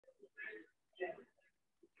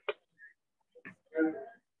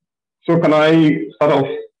So can I start off?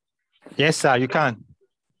 Yes, sir, you can.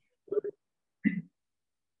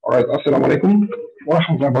 All right. Assalamu alaikum wa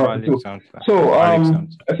rahmatullahi wa barakatuh. So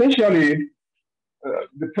essentially,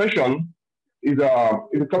 depression is a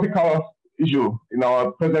topical issue in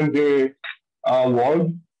our present day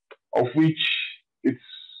world, of which it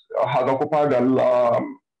has occupied a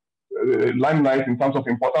limelight in terms of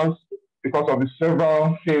importance because of the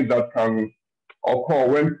several things that can occur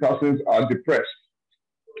when persons are depressed.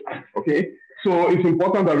 Okay, so it's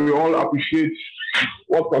important that we all appreciate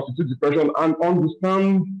what constitutes depression and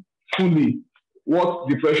understand fully what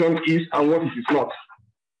depression is and what it is not.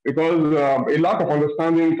 Because a lack of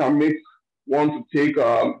understanding can make one to take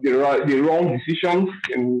the wrong decisions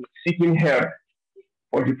in seeking help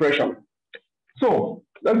for depression. So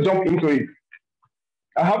let's jump into it.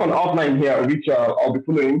 I have an outline here which I'll be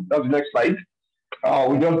following. That's the next slide.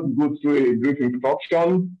 We'll just go through a brief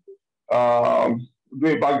introduction, do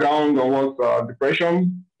a background on what's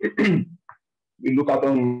depression. We look at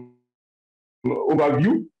an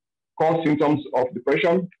overview, cause symptoms of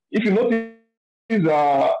depression. If you notice,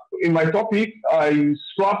 in my topic, I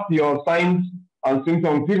swapped your signs and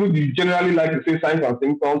symptoms. People generally like to say signs and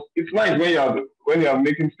symptoms. It's nice when you are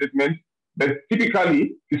making statements, but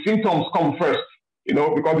typically the symptoms come first,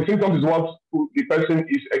 because the symptoms is what the person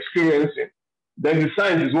is experiencing. Then the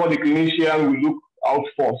signs is what the clinician will look out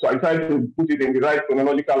for. So I try to put it in the right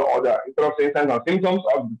chronological order. Instead of saying signs and symptoms,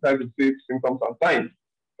 I've decided to say symptoms and signs.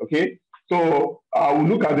 Okay? So we'll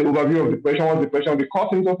look at the overview of depression, what's depression, the core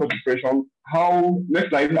symptoms of depression, next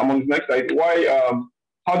slide, I'm on the next slide,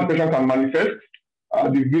 how depression can manifest,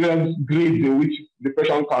 the various grades in which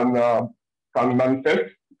depression can manifest,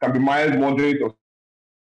 can be mild, moderate, or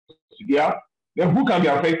severe. Then who can be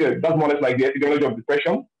affected? That's more or less like the epidemiology of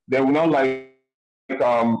depression. Then we'll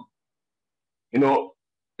now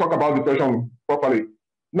talk about depression properly.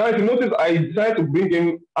 Now, if you notice, I decided to bring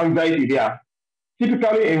in anxiety there.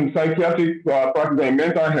 Typically in psychiatric practice and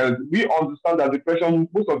mental health, we understand that depression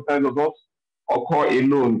most of the time does not occur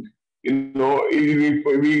alone.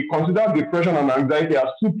 We consider depression and anxiety as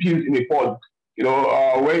two peas in a pod.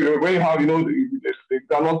 Where you have, the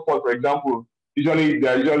groundnut pod, for example, typically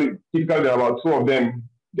there are about two of them.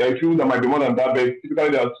 There are a few that might be more than that, but typically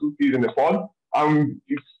there are two peas in a pod. And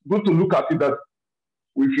it's good to look at it that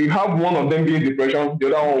if you have one of them being depression,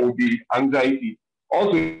 the other one will be anxiety.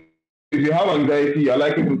 Also, if you have anxiety, you're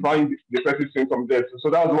likely to find depressive symptoms there. So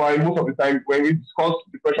that's why most of the time when we discuss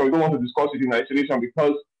depression, we don't want to discuss it in isolation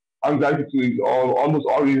because anxiety is almost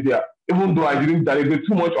always there. Even though I didn't deliberate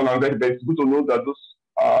too much on anxiety, but it's good to know that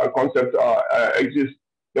those concepts exist.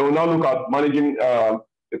 Then we'll now look at managing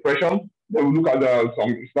depression. Then we'll look at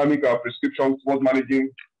some Islamic prescriptions towards managing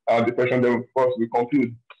depression. Then, of course, we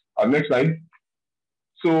conclude. Next slide.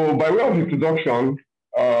 So by way of introduction,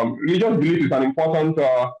 religious belief is an important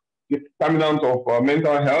determinant of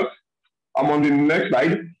mental health. I'm on the next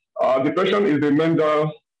slide. Depression is the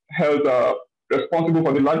mental health responsible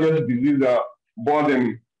for the largest disease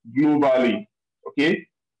burden globally. Okay.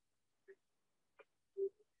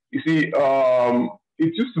 You see,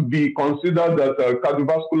 it used to be considered that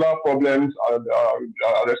cardiovascular problems are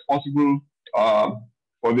responsible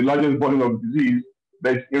for the largest burden of disease.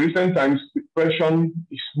 But in recent times, depression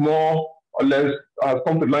is more or less has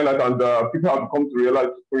come to limelight, and people have come to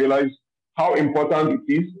realize how important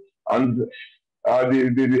it is and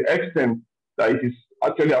the extent that it is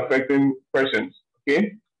actually affecting persons.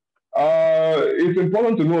 Okay, it's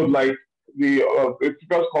important to note, like the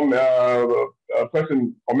previous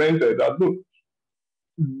person commented, that look,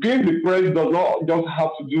 being depressed does not just have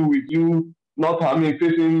to do with you not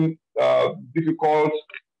facing difficult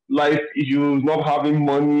life issues, not having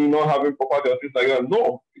money, not having property, or things like that.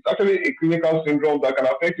 No, it's actually a clinical syndrome that can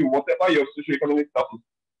affect you, whatever your socioeconomic status.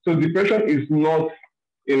 So depression is not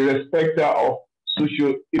a respecter of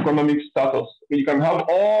socioeconomic status. You can have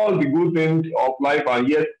all the good things of life, and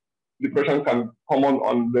yet depression can come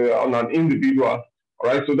on an individual. All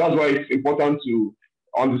right, so that's why it's important to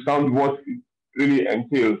understand what it really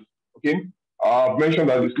entails. Okay, I've mentioned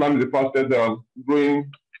that Islam is the fastest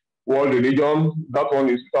growing world religion. That one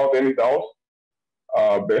is without any doubt.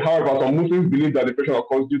 But however, some Muslims believe that depression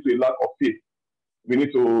occurs due to a lack of faith. We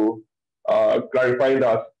need to clarify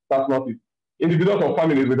that that's not it. Individuals or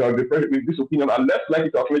families with this opinion are less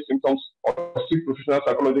likely to acknowledge symptoms or seek professional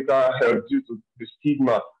psychological help due to the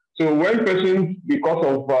stigma. So when persons, because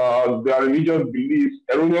of their religious beliefs,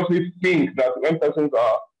 erroneously think that when persons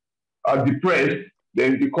are depressed,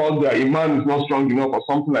 then because their iman is not strong enough or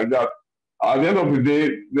something like that, at the end of the day,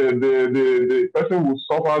 the person will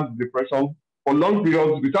suffer depression for long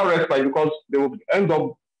periods without respite, because they will end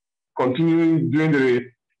up continuing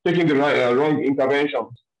taking the wrong intervention.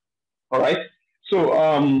 All right.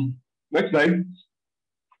 So next slide.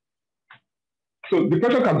 So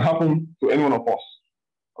depression can happen to any one of us.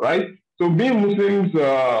 All right. So being Muslims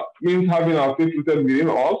means having our faith rooted within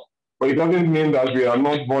us, but it doesn't mean that we are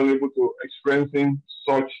not vulnerable to experiencing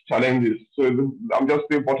such challenges. So I'm just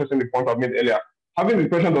still buttressing the point I made earlier. Having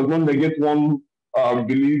depression does not negate one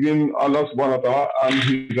believing Allah subhanahu wa ta'ala and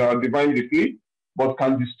his divine decree, but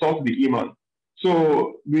can distort the iman.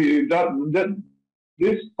 So this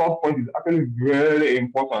first point is actually very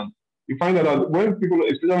important. You find out that when people,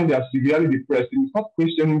 especially when they are severely depressed, they start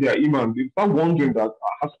questioning their iman. They start wondering that,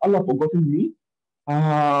 has Allah forgotten me?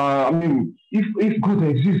 I mean, if God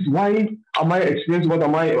exists, why am I experiencing what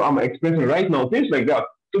I'm experiencing right now? Things like that.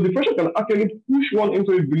 So depression can actually push one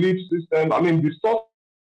into a belief system. I mean, distort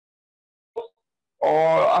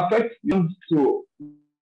or affect you to,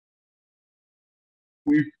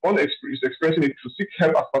 if one is expressing it, to seek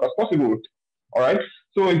help as far as possible. All right.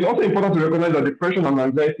 So it's also important to recognize that depression and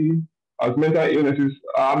anxiety as mental illnesses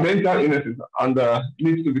and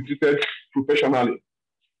needs to be treated professionally.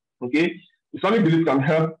 Okay. Islamic belief can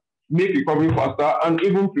help make recovery faster and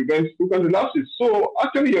even prevent frequent relapses. So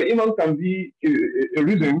actually, your iman can be a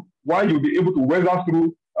reason why you'll be able to weather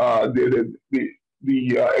through the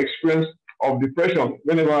experience of depression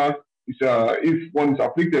whenever if one is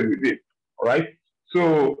afflicted with it. All right.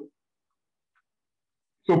 So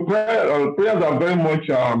prayers are very much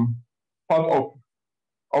part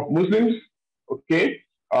of Muslims. Okay.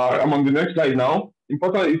 I'm on the next slide now.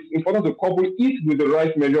 It's important to couple it with the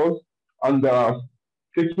right measures and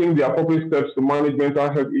taking the appropriate steps to manage mental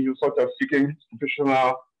health issues such as seeking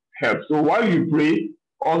professional help. So while you pray,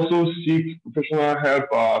 also seek professional help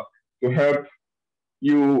to help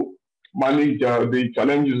you manage the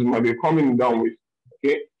challenges you might be coming down with.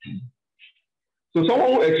 Okay. So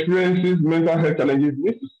someone who experiences mental health challenges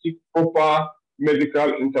needs to seek proper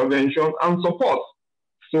medical intervention and support.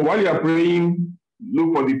 So while you are praying,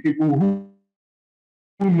 look for the people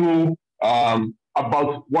who know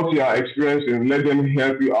about what you are experiencing. Let them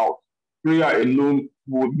help you out. Prayer alone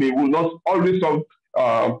will not always solve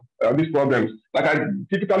these problems. Like I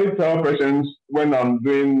typically tell persons when I'm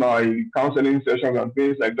doing my counseling sessions and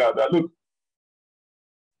things like that, that look,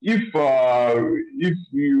 if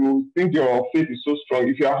you think your faith is so strong,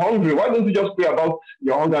 if you are hungry, why don't you just pray about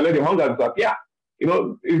your hunger and let your hunger disappear? You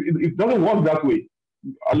know, it doesn't work that way.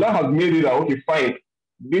 Allah has made it that, okay, fine,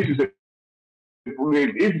 this is for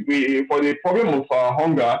the problem of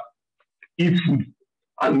hunger, eat food,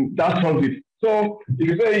 and that solves it. So if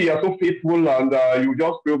you say you are so faithful and you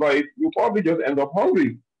just pray over it, you probably just end up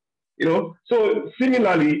hungry. You know. So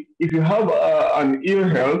similarly, if you have an ill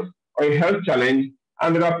health or a health challenge,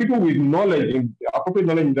 and there are people with knowledge, appropriate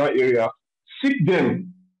knowledge in that area, seek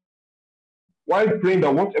them while praying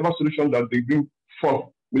that whatever solution that they bring forth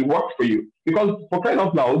will work for you. Because for crying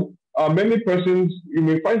out loud, many persons, you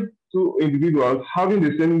may find two individuals having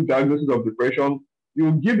the same diagnosis of depression.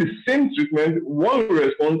 You give the same treatment, one will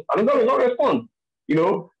respond, another will not respond. You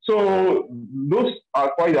know, so those are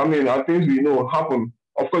quite, I mean, are things we know happen.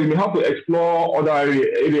 Of course, you may have to explore other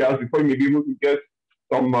areas before you may be able to get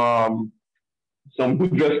some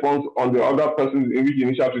good response on the other person in which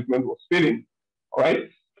initial treatment was failing. All right.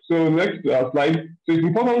 So next slide. So it's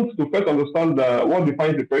important to first understand what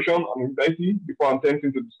defines depression and anxiety before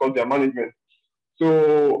attempting to discuss their management.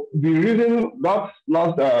 So the reason that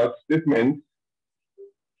last statement.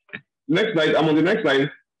 Next slide. I'm on the next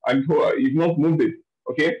slide. And it's not moved it.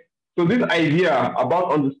 Okay. So this idea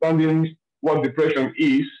about understanding what depression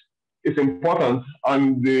is important,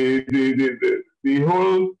 and the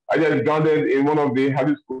whole idea is grounded in one of the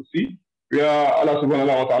hadiths Qudsi, where Allah subhanahu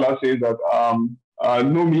wa ta'ala says that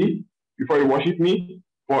know me before you worship me,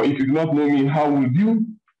 for if you do not know me, how will you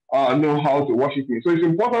know how to worship me? So it's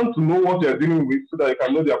important to know what you're dealing with so that you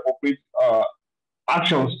can know the appropriate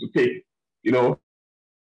actions to take, you know.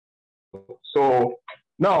 So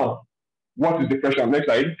now, what is depression? Next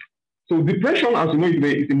slide. So depression, as you know,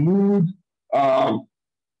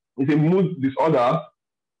 is a mood disorder,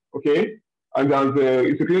 okay? And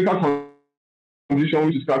it's a clinical condition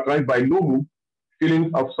which is characterized by low mood,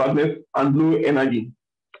 feelings of sadness, and low energy.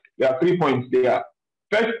 There are 3 points there.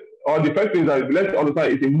 The first thing that let's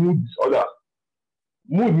understand is a mood disorder.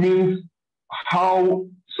 Mood means how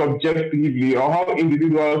subjectively or how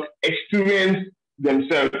individuals experience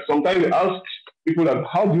themselves. Sometimes we ask people that,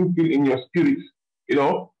 how do you feel in your spirit? You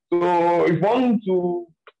know, so if one to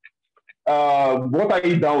what are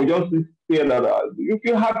you down, we just say that do you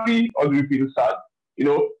feel happy or do you feel sad? You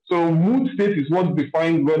know, so mood state is what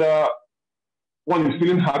defines whether one is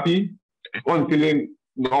feeling happy, one is feeling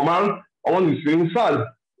normal, or one is feeling sad,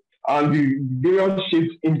 and the various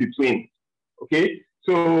shades in between. Okay,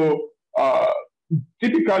 so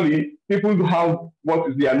typically people have what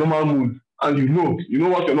is their normal mood, and you know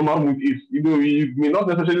what your normal mood is. You may not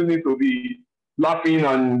necessarily need to be laughing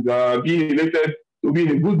and being elated to be in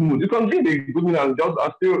a good mood. You can be in a good mood and just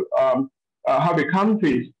still have a calm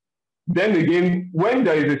face. Then again, when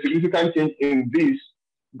there is a significant change in this,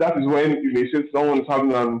 that is when you may say someone is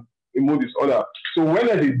having a mood disorder. So when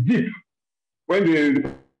there's a dip, when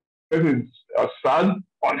the person is sad,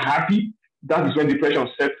 unhappy, that is when depression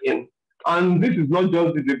sets in. And this is not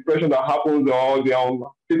just the depression that happens or the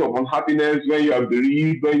state of unhappiness when you are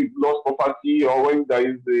bereaved, when you've lost property, or when there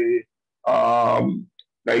is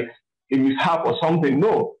like a mishap or something.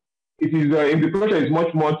 No, it is in depression is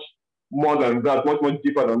much more than that, much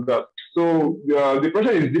deeper than that. So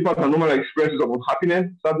depression is deeper than normal experiences of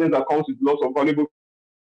unhappiness, sadness that comes with loss of valuable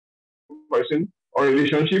person or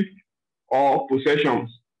relationship or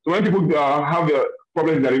possessions. So when people have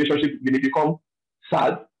problems in their relationship, they become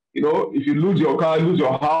sad. If you lose your car, lose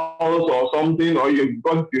your house or something, or you've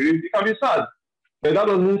got bereaved, it can be sad. But that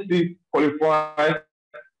doesn't still qualify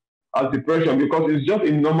as depression because it's just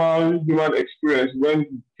a normal human experience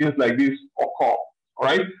when things like this occur. All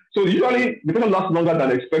right. So usually depression lasts longer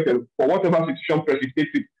than expected for whatever situation precipitates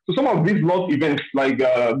it. So some of these loss events, like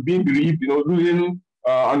being bereaved, losing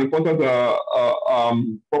an important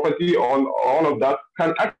property on all of that,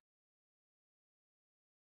 can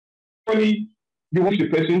actually push the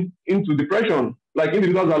person into depression. Like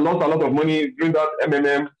individuals that lost a lot of money during that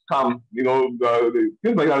scam,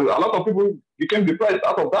 things like that. A lot of people became depressed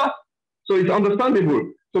out of that. So it's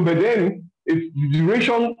understandable. So, but then it's the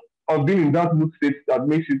duration of being in that mood state that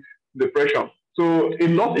makes it depression. So a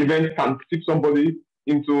loss event can tip somebody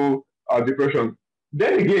into depression.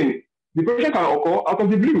 Then again, depression can occur out of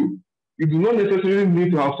the blue. You do not necessarily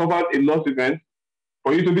need to have suffered a loss event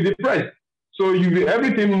for you to be depressed. So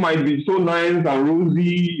everything might be so nice and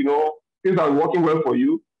rosy, things are working well for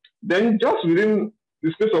you. Then just within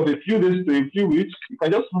the space of a few days to a few weeks, you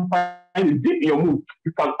can just find a dip in your mood.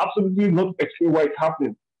 You can absolutely not explain why it's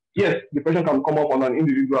happening. Yes, depression can come up on an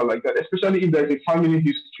individual like that, especially if there's a family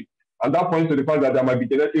history. And that points to the fact that there might be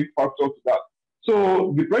genetic factors to that.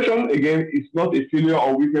 So depression, again, is not a failure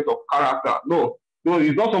or weakness of character. No,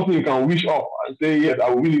 it's not something you can wish off and say, yes, I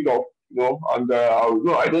will win it off, and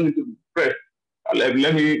no, I don't need to be depressed. Let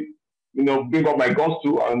me, bring up my guns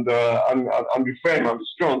too and be firm and be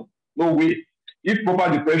strong. No way. If proper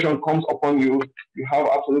depression comes upon you, you have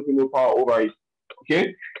absolutely no power over it.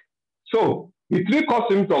 Okay? So, the three core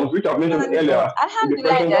symptoms which I've mentioned earlier in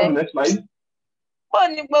depression, that's the next slide. So,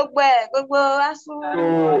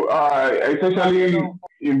 essentially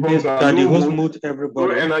involves low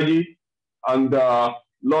energy and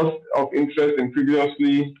loss of interest in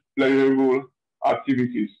previously pleasurable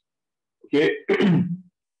activities. Okay?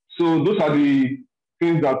 So, those are the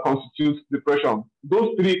things that constitute depression.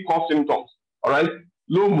 Those three core symptoms, all right?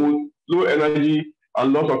 Low mood, low energy,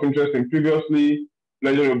 and loss of interest in previously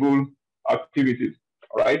pleasurable activities,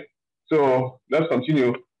 all right? So let's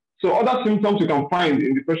continue. So other symptoms you can find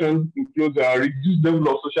in depression include reduced level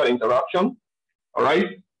of social interaction, all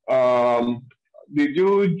right? Did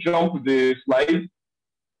you jump the slide?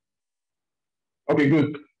 Okay,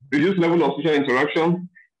 good. Reduced level of social interaction,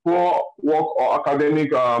 poor work or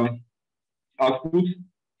academic output,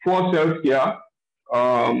 poor self-care,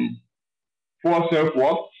 poor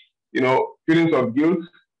self-worth, feelings of guilt,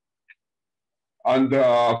 and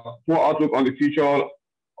poor outlook on the future.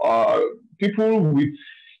 People with,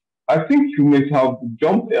 I think you may have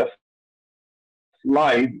jumped a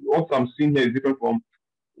slide. What I'm seeing here is different from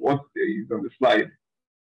what is on the slide.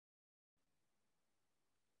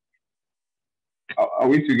 Are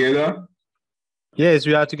we together? Yes,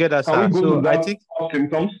 we are together, sir. Can we go so to I think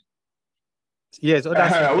symptoms? Yes,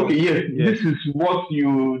 symptoms. Okay, yes. Yes. This is what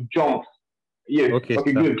you jumped. Yes. Okay,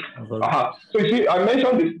 good. So you see, I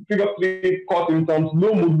mentioned the figure 3 core symptoms: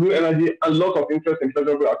 low mood, low energy, and loss of interest in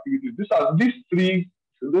pleasurable activities.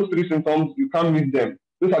 Those three symptoms, you can't miss them.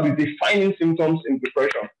 Those are the defining symptoms in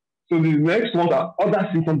depression. So the next ones are other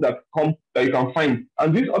symptoms that you can find.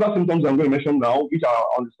 And these other symptoms I'm going to mention now, which are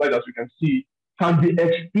on the slide as you can see, can be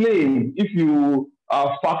explained if you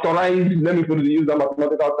factorize, let me use that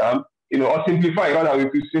mathematical term, or simplify, rather,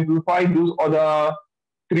 if you simplify those other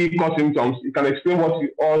 3 core symptoms, you can explain what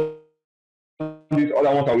all these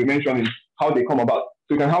other ones that we mentioned, how they come about.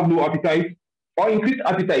 So you can have low appetite or increased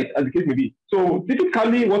appetite, as the case may be. So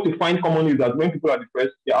typically what you find commonly is that when people are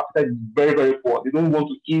depressed, their appetite is very, very poor. They don't want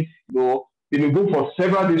to eat, they may go for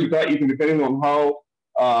several days without eating, depending on how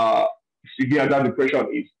severe that depression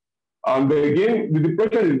is. And again, the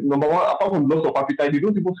depression is number one, apart from loss of appetite, they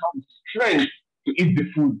don't even have the strength to eat the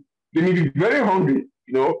food. They may be very hungry,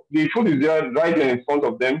 the food is there right there in front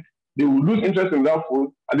of them. They will lose interest in that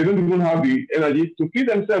food and they don't even have the energy to feed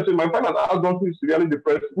themselves. So my find an adult who is severely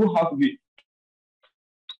depressed who has to be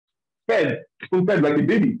fed, spoon-fed like a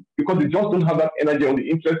baby because they just don't have that energy or the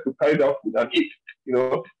interest to carry that food and eat.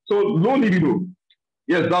 So low libido.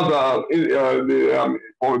 Yes, that's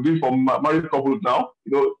for married couples now.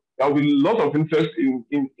 There will be lots of interest in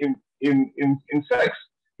sex.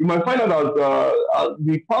 You might find out that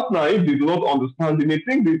the partner, if they do not understand, they may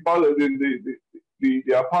think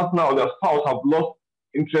their partner or their spouse have lost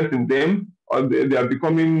interest in them, or they are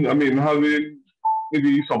becoming, having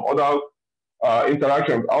maybe some other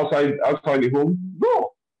interactions outside the home.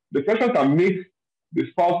 No, depression can make the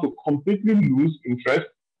spouse to completely lose interest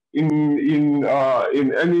in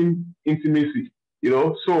any intimacy.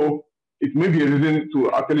 So it may be a reason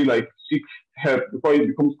to actually seek help before it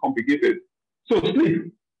becomes complicated. So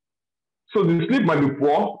sleep. So the sleep might be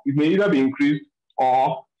poor. It may either be increased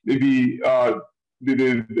or maybe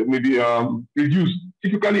reduced.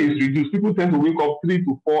 Typically, it's reduced. People tend to wake up 3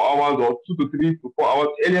 to 4 hours or 2 to 3 to 4 hours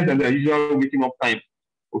earlier than their usual waking up time.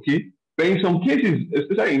 Okay, but in some cases,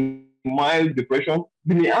 especially in mild depression,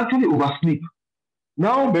 they may actually oversleep.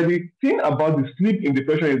 Now, but the thing about the sleep in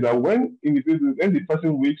depression is that when the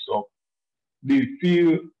person wakes up, they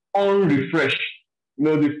feel unrefreshed.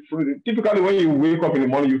 Typically when you wake up in the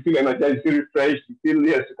morning, you feel energized, you feel refreshed, you feel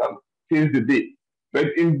yes, you can face the day.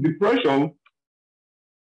 But in depression,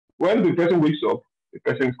 when the person wakes up, the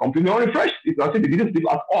person is completely unrefreshed. It's as if they didn't sleep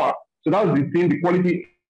at all. So that's the thing, the quality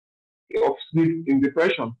of sleep in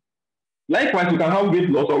depression. Likewise, you can have weight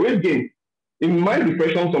loss or weight gain. In mild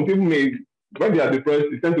depression, some people may, when they are depressed,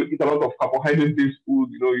 they tend to eat a lot of carbohydrate-based food.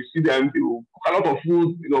 You see them, they will cook a lot of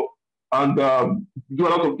food, and do a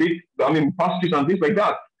lot of pastries and things like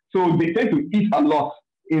that. So they tend to eat a lot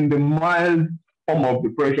in the mild form of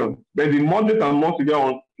depression. But the moderate and more severe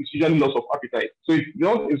one is usually loss of appetite. So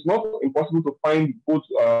it's not impossible to find both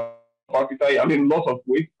appetite, loss of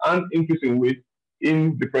weight and increase in weight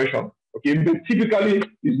in depression. Okay, but typically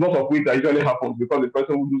it's loss of weight that usually happens because the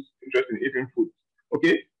person will lose interest in eating food.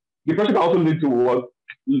 Okay, depression can also lead to what?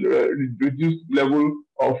 Reduced level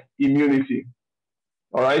of immunity.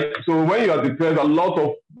 All right. So when you are depressed, a lot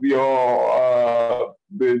of your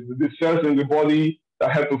the cells in the body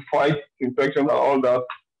that help to fight infection and all that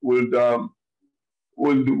would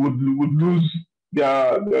lose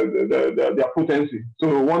their potency.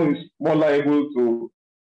 So one is more liable to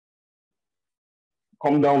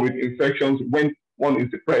come down with infections when one is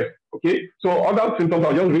depressed. Okay. So other symptoms,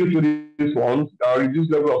 I'll just read through these ones: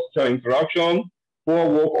 reduced level of social interaction, poor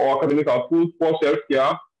work or academic output, poor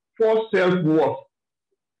self-care, poor self-worth,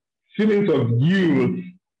 feelings of guilt,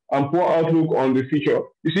 and poor outlook on the future.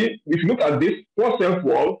 You see, if you look at this, poor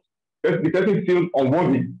self-worth, the person feels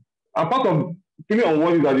unworthy. And part of feeling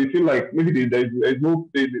unworthy is that they feel like maybe there's no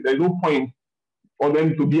point for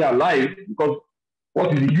them to be alive because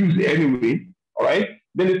what is the use anyway? All right.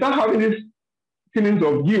 Then they start having these feelings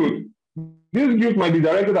of guilt. This guilt might be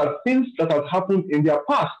directed at things that have happened in their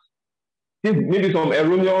past. Maybe some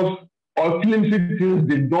erroneous or flimsy things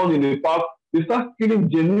they've done in the past. They start feeling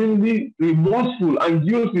genuinely remorseful and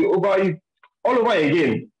guilty over it all over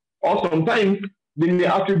again. Or sometimes they may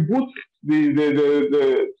attribute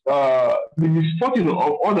the misfortune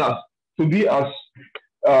of others to be as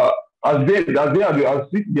they are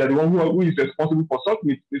the one who is responsible for such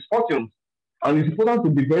misfortunes. And it's important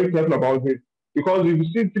to be very careful about it because if you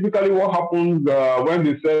see typically what happens when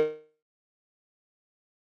they say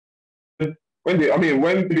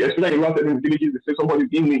especially in certain villages, they say somebody is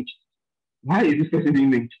being lynched. Why is this person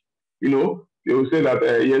being linked? They will say that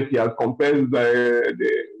yes, he has compared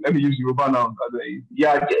let me use Yoruba now,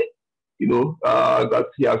 Yahya, that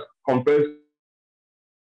he has compared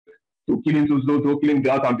to killing to killing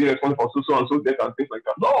that and being responsible for so and so death and things like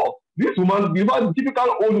that. No, this woman, the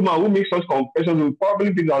typical old woman who makes such confessions will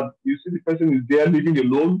probably be that you see the person is there living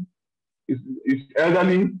alone, is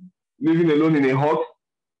elderly, living alone in a hut.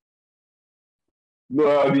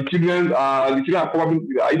 The children are probably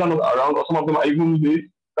either not around or some of them are even late.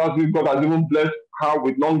 That's why God has even blessed her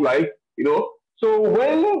with long life, So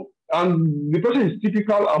when the person is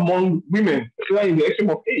typical among women, especially in the extreme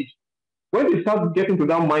of age, when they start getting to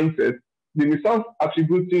that mindset, they may start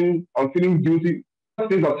attributing and feeling guilty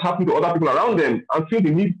things that happen to other people around them and feel the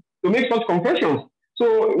need to make such confessions.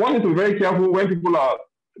 So one needs to be very careful when people are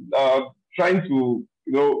trying to,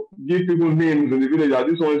 give people names in the village that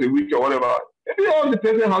this one is a witch or whatever. Maybe all the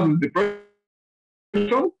person has is depression.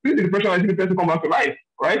 Feel the depression until the person come back to life,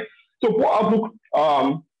 right? So poor outlook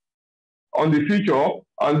on the future,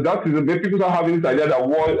 and that is the way people are having this idea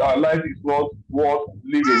that life is not worth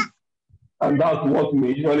living, and that's what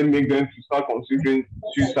may usually make them to start considering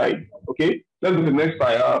suicide. Okay, let's go to the next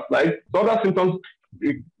slide. So other symptoms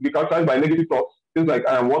be characterized by negative thoughts, things like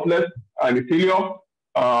I am worthless, I'm a failure,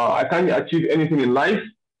 I can't achieve anything in life,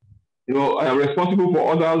 I am responsible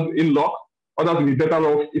for others in luck, others will be better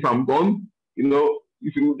off if I'm gone.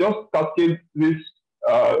 If you just cascade this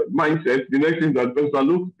mindset, the next thing that person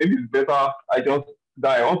look, maybe it's better I just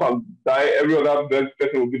die. Once I die, every other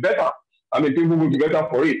person will be better. I mean, people will be better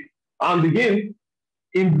for it. And again,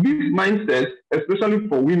 in this mindset, especially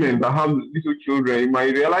for women that have little children, you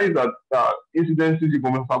might realize that incidences you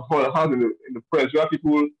must have heard in the press where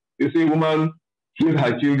people, they say a woman killed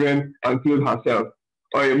her children and killed herself,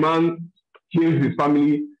 or a man kills his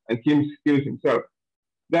family and kills himself.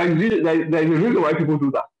 There is a reason why people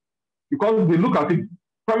do that. Because they look at it,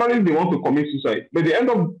 primarily they want to commit suicide, but they end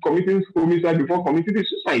up committing homicide before committing the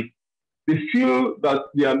suicide. They feel that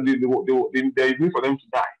there is need for them to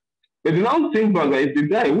die. But they now think that if they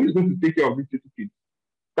die, who is going to take care of these little kids?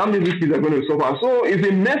 That means these kids are going to suffer. So it's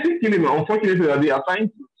a messy killing, unfortunately, that they are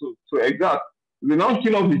trying to exact. They now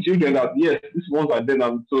kill off the children that, yes, these ones are dead,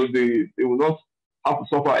 and so they will not have to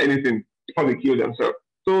suffer anything before they kill themselves.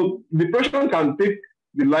 So depression can take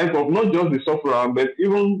the life of not just the sufferer, but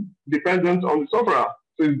even dependent on the sufferer.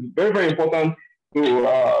 So it's very, very important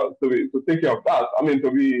to take care of that. I mean,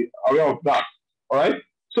 to be aware of that. All right.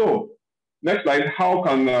 So next slide. How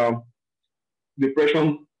can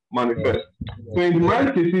depression manifest? So in the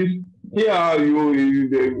mild cases, here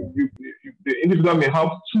the individual may have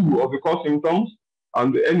 2 of the core symptoms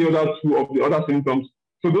and any other 2 of the other symptoms.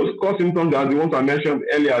 So those core symptoms are the ones I mentioned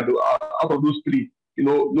earlier. Out of those 3,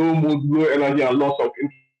 low mood, low energy, and loss of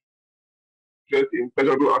interest in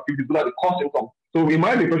pleasurable activities. Those are the core symptoms. So in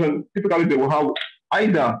mild depression, typically they will have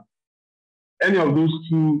either any of those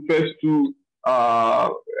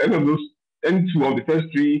any 2 of the first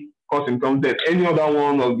 3 core symptoms, then any other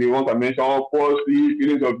one of the ones I mentioned, poor sleep,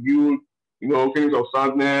 feelings of guilt, feelings of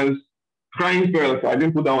sadness, crying spells. I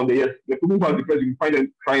didn't put that on there. Yes, the people who are depressed, you find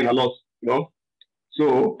them crying a lot,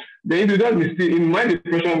 So the individual will still, in mild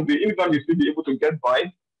depression, the individual will still be able to get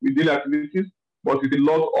by with daily activities, but with a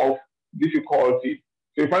lot of difficulty.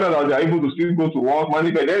 So you find out that they are able to still go to work,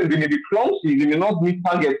 manage, but then they may be clumsy, they may not meet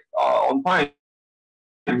targets on time,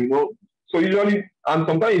 So usually, and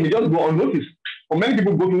sometimes it may just go unnoticed. For many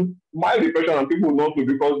people go through mild depression and people will not do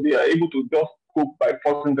because they are able to just cope by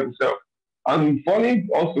forcing themselves. And funny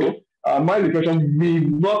also, mild depression may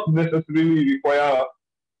not necessarily require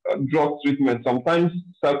drug treatment. Sometimes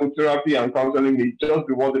psychotherapy and counseling may just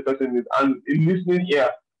be what the person needs, and a listening ear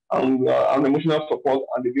and emotional support,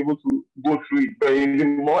 and they'll be able to go through it. But in the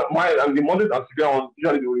mild and the moderate and severe one,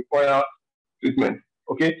 usually they will require treatment.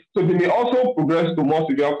 Okay, so they may also progress to more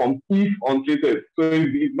severe forms if untreated. So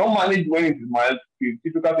if it's not managed when it is mild, the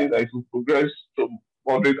typical thing that it will progress to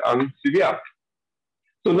moderate and severe.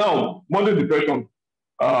 So now, moderate depression.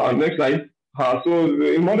 Next slide. So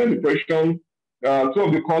in moderate depression, 2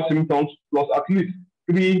 of the core symptoms plus at least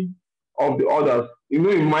 3 of the others.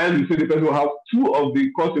 In mild, you say the person will have 2 of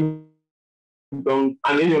the core symptoms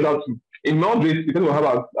and any other 2. In moderate, the person will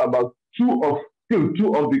have about 2 of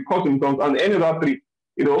the core symptoms and any other 3,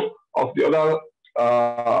 of the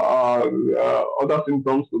other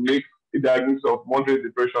symptoms to make a diagnosis of moderate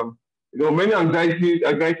depression. Many anxiety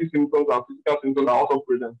symptoms and physical symptoms are also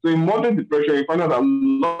present. So in moderate depression, you find out that a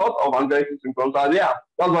lot of anxiety symptoms are there.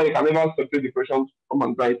 That's why you can never separate depression from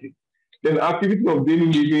anxiety. Then activity of daily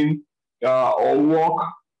living or work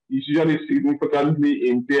is usually significantly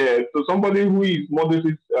impaired. So somebody who is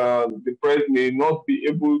moderately depressed may not be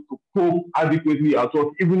able to cope adequately at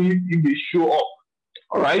work, even if they show up.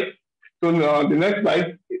 All right. So the next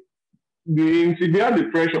slide, the severe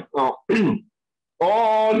depression.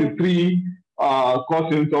 All the 3 core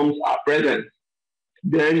symptoms are present.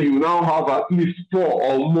 Then you now have at least 4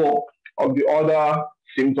 or more of the other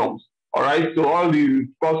symptoms. All right. So all the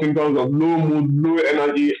core symptoms of low mood, low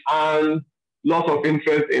energy, and loss of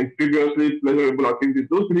interest in previously pleasurable activities.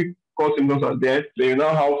 Those 3 core symptoms are there. Then you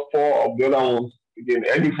now have 4 of the other ones. Again,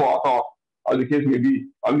 any 4 at all, as the case may be.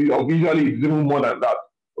 And usually it's even more than that.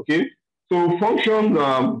 Okay. So functioning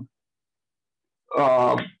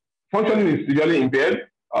is severely impaired.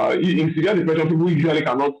 In severe depression, people usually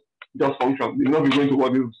cannot just function. They will not be going to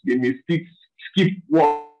work. They may skip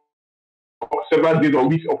work several days or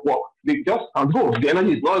weeks of work. They just can't go. The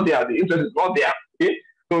energy is not there. The interest is not there. Okay?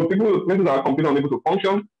 So people that are completely unable to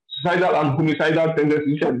function, suicidal and homicidal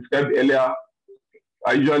tendencies, which I described earlier,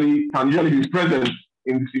 can usually be present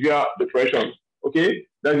in severe depression. Okay?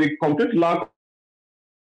 There's a complete lack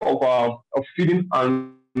of feeding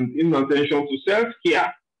and inattention to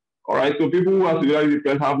self-care. All right, so people who are severely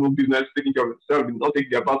depressed have no business taking care of themselves, they not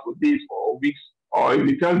take their bath for days or weeks, or if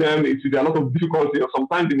you tell them it's with a lot of difficulty, or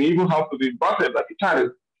sometimes they may even have to be bathed like a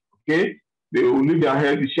child. Okay, they will leave their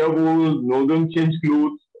hair disheveled, don't change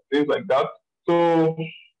clothes, things like that. So,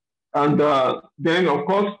 and then of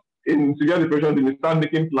course, in severe depression, they may start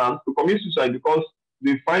making plans to commit suicide because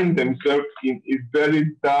they find themselves in a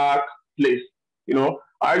very dark place. There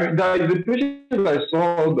is a patient I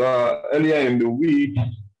saw earlier in the week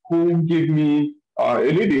who gave me a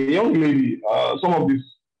young lady, some of this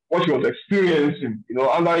what she was experiencing,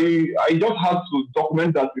 and I just had to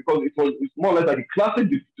document that because it's more or less like a classic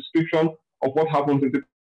description of what happens in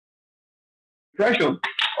depression.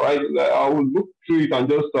 All right, I will look through it and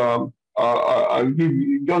just and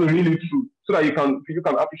just read it through so that you can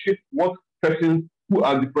appreciate what persons who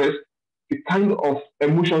are depressed, the kind of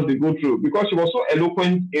emotions they go through. Because she was so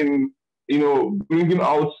eloquent in bringing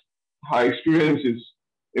out her experiences,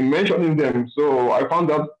 in mentioning them. So I found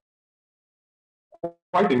that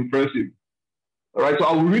quite impressive. All right, so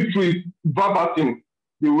I will read through it verbatim,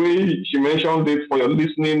 the way she mentioned it for your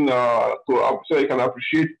listening, so you can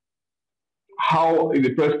appreciate how a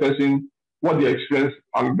depressed person, what they experience.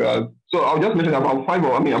 And so I'll just mention about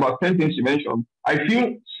 10 things she mentioned. I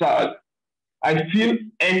feel sad. I feel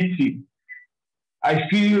empty. I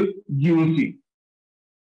feel guilty.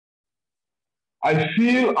 I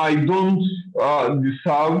feel I don't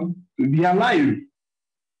deserve to be alive.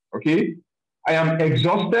 Okay? I am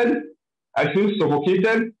exhausted. I feel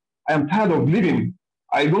suffocated. I am tired of living.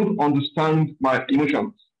 I don't understand my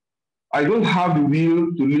emotions. I don't have the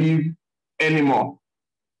will to live anymore.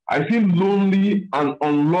 I feel lonely and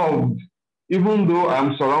unloved, even though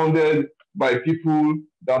I'm surrounded by people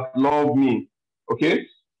that love me. Okay?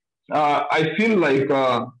 I feel like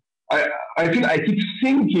I feel I keep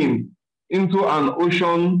sinking into an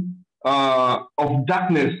ocean of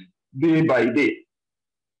darkness day by day.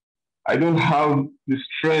 I don't have the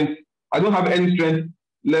strength. I don't have any strength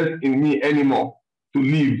left in me anymore to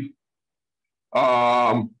live.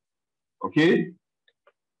 Okay.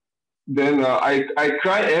 Then I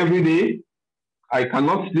cry every day. I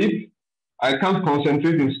cannot sleep. I can't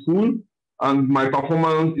concentrate in school, and my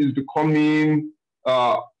performance is becoming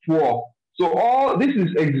poor. So all this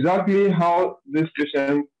is exactly how this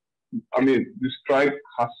patient, described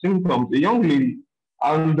her symptoms. A young lady,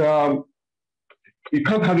 and you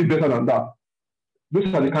can't have it better than that.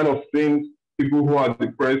 Those are the kind of things people who are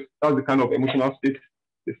depressed. That's the kind of emotional state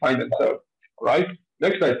they find themselves. All right.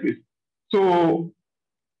 Next slide, please. So,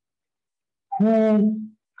 who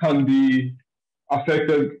can be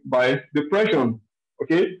affected by depression?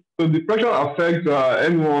 Okay. So depression affects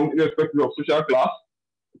anyone irrespective of social class.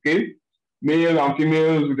 Okay. Male and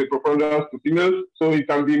females with a preponderance to females. So it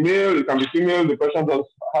can be male, it can be female. Depression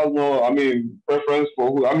has no, preference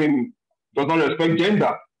for who. Does not respect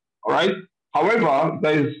gender. All right. However,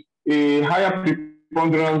 there is a higher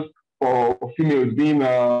preponderance for females being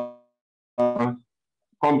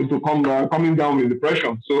coming down with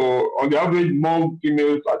depression. So on the average, more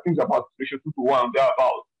females, I think it's about 2 to 1,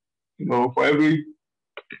 thereabout. For every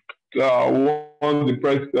one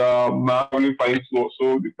depressed man, only finds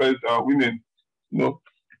so depressed women. So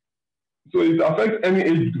it affects any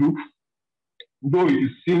age group, though it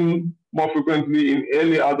is seen more frequently in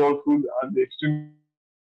early adulthood and the extreme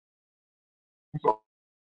of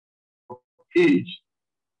age.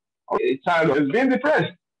 A child is being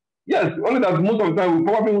depressed. Yes, only that most of the time we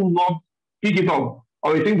probably will not pick it up,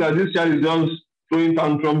 or we think that this child is just throwing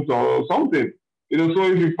tantrums or something. So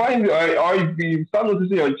if you find, or if you start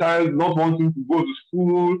noticing your child not wanting to go to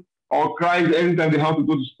school, or cries anytime they have to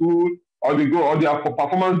go to school, or their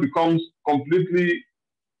performance becomes completely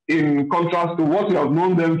in contrast to what you have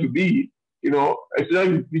known them to be,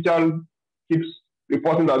 especially if the child keeps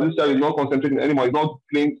reporting that this child is not concentrating anymore, is not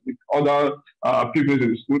playing with other pupils in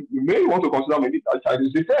the school, you may want to consider maybe that child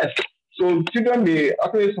is depressed. So children may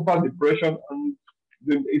actually suffer depression and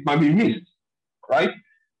it might be missed, right?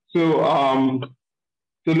 So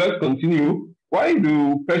let's continue. Why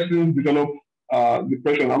do persons develop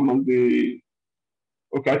depression among the...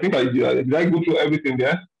 Okay, I think did I go through everything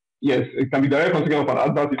there? Yes, it can be direct consequence of an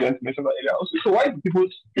adverse event mentioned earlier. Also, so why do people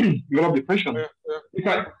develop depression? It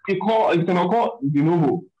can occur de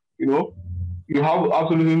novo. You have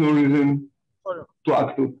absolutely no reason to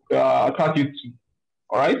attack it.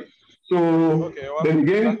 All right. So then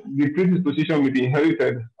again, the predisposition will be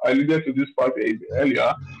inherited. I alluded to this part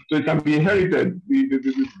earlier. So it can be inherited.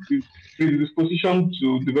 The predisposition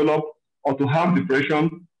to develop or to have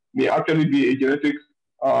depression may actually be a genetic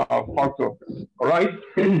factor. All right.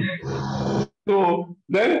 So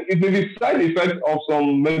then it may be side effects of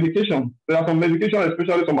some medication. There are some medication,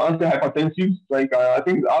 especially some antihypertensives, like I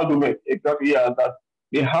think Aldomet, exactly, yeah, that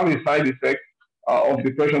they have a side effect of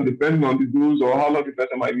depression depending on the dose or how long the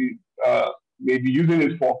person may be using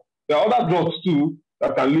it for. There are other drugs too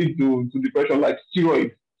that can lead to depression, like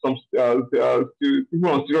steroids. Some people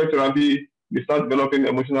on steroid therapy they start developing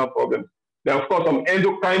emotional problems. There are of course some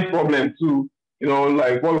endocrine problems too.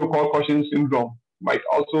 Like what we call Cushing syndrome might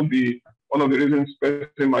also be one of the reasons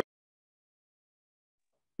person might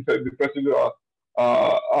have depressive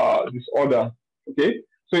disorder. Okay,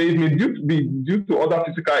 so it may be due to other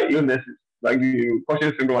physical illnesses like the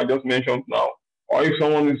Cushing syndrome I just mentioned now, or if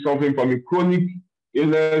someone is suffering from a chronic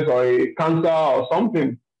illness or a cancer or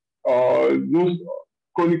something, those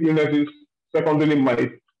chronic illnesses secondly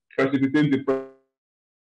might precipitate depression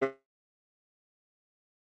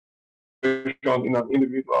in an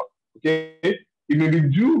individual. Okay, it may be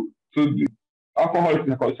due to the alcohol is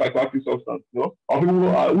a psychoactive substance, or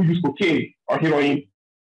people who use cocaine or heroin.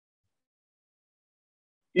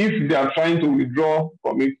 If they are trying to withdraw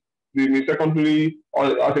from it, they may secondly, or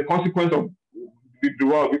as a consequence of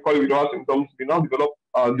withdrawal, we call it withdrawal symptoms, they now develop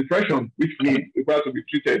depression, which may require to be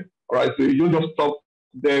treated. All right, so you don't just stop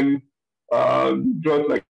them drugs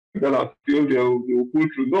like that until they will pull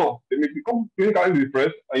through. No, they may become clinically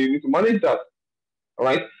depressed, and you need to manage that. All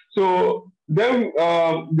right. So then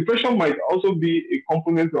depression might also be a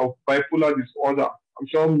component of bipolar disorder. I'm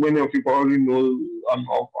sure many of you probably know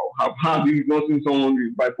or have had if not seen someone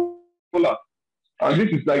with bipolar. And this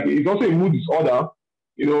is like it's also a mood disorder,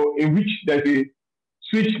 in which there's a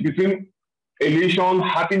switch between elation,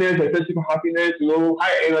 happiness, excessive happiness,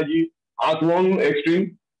 high energy at one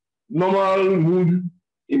extreme, normal mood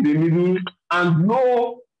in the middle, and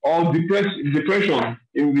low or depression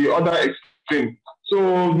in the other extreme.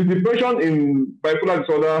 So the depression in bipolar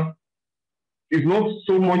disorder is not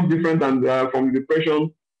so much different than from the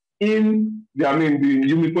depression in the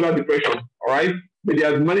unipolar depression, all right? But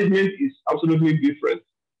their management is absolutely different.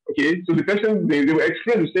 Okay, so the person they will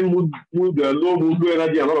experience the same mood, low mood, low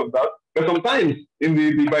energy, and all of that. But sometimes in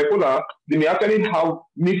the bipolar, they may actually have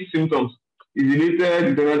mixed symptoms. It's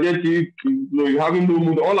elated, it's energetic, you're having low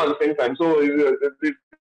mood all at the same time. So the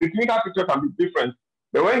clinical picture can be different.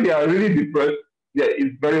 But when they are really depressed, yeah,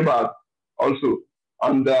 it's very bad also.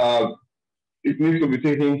 And it needs to be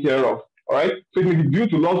taken care of. All right. So it may be due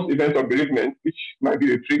to lost events of bereavement, which might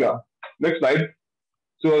be a trigger. Next slide.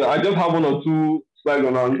 So I just have one or two slides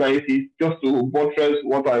on anxiety just to buttress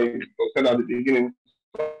what I said at the beginning.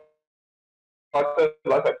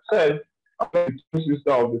 Like I said, the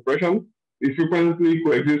sister of depression, it frequently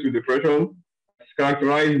coexists with depression. It's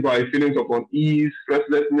characterized by feelings of unease,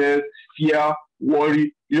 restlessness, fear,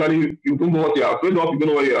 worry. Usually, you don't know what you are afraid of, you don't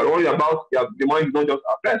know what you are worried about. The mind is not just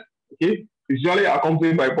at rest. Okay, it's usually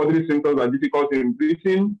accompanied by bodily symptoms and difficulty in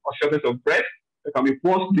breathing or shortness of breath. There can be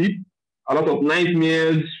poor sleep, a lot of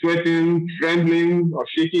nightmares, sweating, trembling, or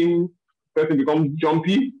shaking. The person becomes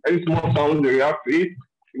jumpy. Any small sound, they react to it.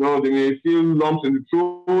 They may feel lumps in the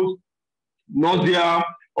throat, nausea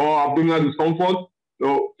or abdominal discomfort.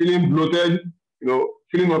 Feeling bloated.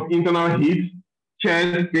 Feeling of internal heat,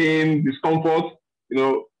 chest pain, discomfort. A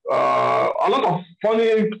lot of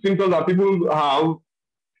funny symptoms that people have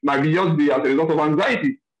might be just as a result of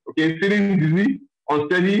anxiety. Okay, feeling dizzy,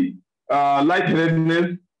 unsteady,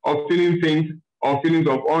 lightheadedness, or feeling faint, or feelings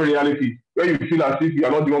of unreality, where you feel as if you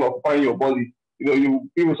are not the one occupying your body.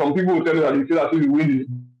 Some people will tell you that you feel as if the wind is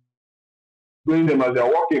doing them as they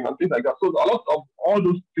are walking and things like that. So a lot of all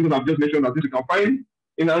those things I've just mentioned that you can find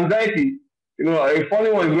in anxiety. A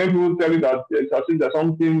funny one is when people tell you that it's as if there's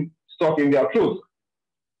something stuck in their throat.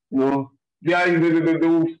 They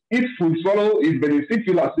will eat food, swallow it, but they still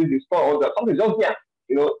feel as if it's stuck or that something just there.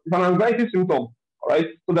 It's an anxiety symptom. All right.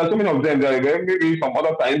 So there's so many of them. Maybe some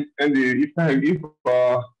other time, and if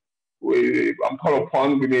I'm called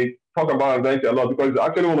upon, we may talk about anxiety a lot because it's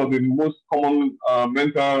actually one of the most common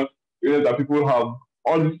mental illness that people have.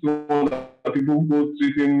 All these ones that people go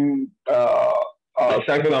treating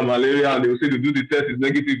typhoid and malaria, and they will say to do the test is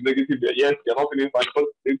negative. Yes, they're not feeling fine because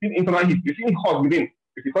they feel internal heat, they feel hot within.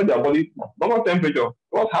 If you touch their body, normal temperature,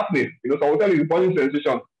 what's happening? So I will tell you the burning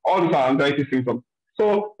sensation. All these are anxiety symptoms.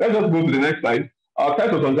 So let's just go to the next slide.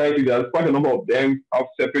 Types of anxiety, there's quite a number of them. Have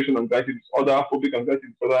separation anxiety disorder, phobic anxiety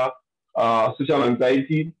disorder, social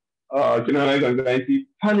anxiety, generalized anxiety,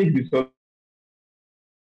 panic disorder,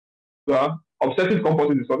 obsessive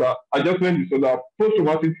compulsive disorder, adjustment disorder,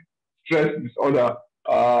 post-traumatic stress disorder,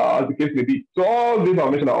 as the case may be. So all these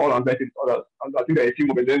are mentioned are all anxiety disorders. And I think there are a few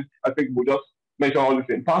more, but then I think we'll just mention all this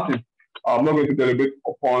in passing. I'm not going to deliberate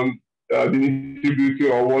upon the nitty-gritty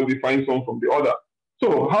or what defines one from the other.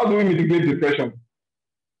 So how do we mitigate depression?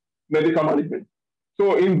 Medical management.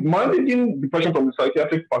 So in managing depression from the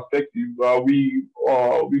psychiatric perspective, we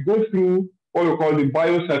go through what we call the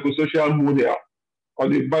biopsychosocial model or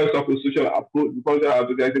the biopsychosocial approach, because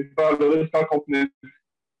there's a biological component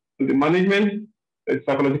to the management, a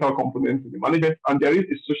psychological component to the management, and there is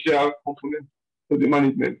a social component to the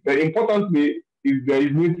management. But importantly, if there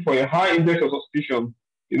is need for a high index of suspicion,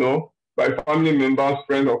 by family members,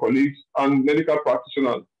 friends, or colleagues, and medical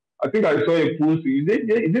practitioners. I think I saw a post. Is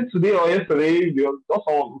it today or yesterday? There was just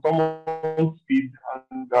someone's feed,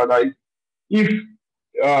 and like if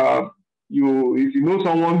if you know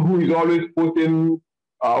someone who is always posting,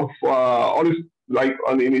 always like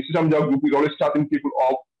in a social media group, is always chatting people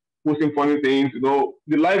up, posting funny things,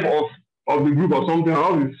 the life of the group or something,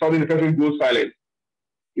 how suddenly the person goes silent.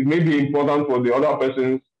 It may be important for the other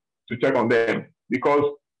persons to check on them, because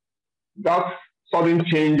that sudden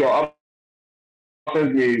change or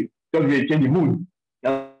absence may just be a change in mood.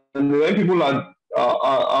 And when people are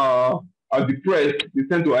depressed, they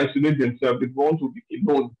tend to isolate themselves. They want to be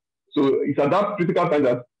alone. So it's at that critical time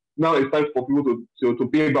that now it's time for people to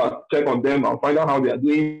pay back, check on them, and find out how they are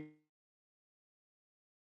doing.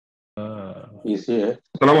 He's here.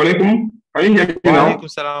 Assalamu alaikum. Can you hear me now? Walaikum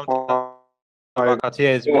salam.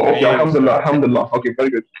 Yes, okay, alhamdulillah. Okay, very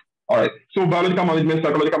good. All right. So biological management,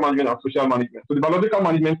 psychological management, and social management. So the biological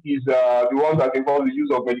management is the one that involves the use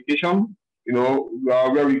of medication,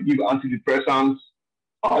 where we give antidepressants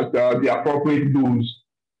at the appropriate dose,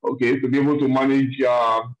 okay, to be able to manage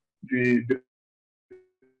the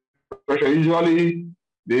depression. Usually,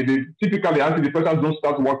 typically antidepressants don't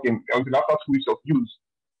start working until after 2 weeks of use.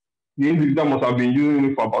 The individual must have been using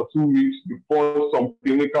it for about 2 weeks before some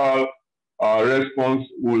clinical response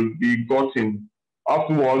will be gotten.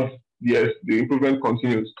 Afterwards, yes, the improvement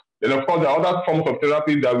continues. Then, of course, there are other forms of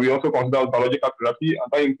therapy that we also consider as biological therapy,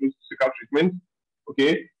 and that includes physical treatment,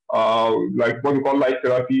 okay, like what we call light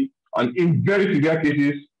therapy, and in very severe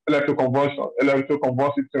cases,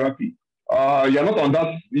 electroconvulsive therapy. You're not on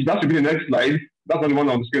that. That should be the next slide. That's the only one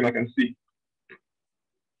on the screen I can see.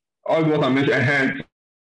 All what I mentioned ahead.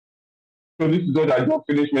 So this is what I just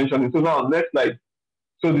finished mentioning. So now, next slide.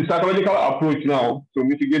 So the psychological approach now to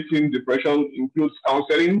mitigating depression includes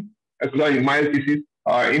counseling, especially in mild cases,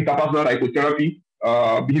 interpersonal psychotherapy,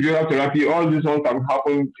 behavioral therapy. All these ones can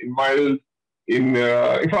happen in mild. In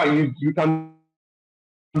fact, you can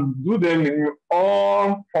do them in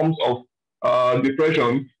all forms of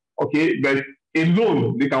depression. Okay, but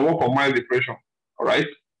alone they can work on mild depression. All right,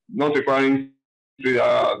 not requiring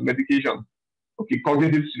medication. Okay,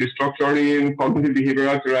 cognitive restructuring, cognitive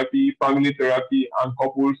behavioral therapy, family therapy, and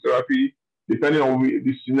couples therapy, depending on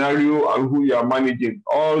the scenario and who you are managing.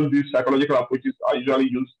 All these psychological approaches are usually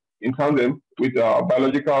used in tandem with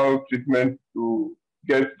biological treatment to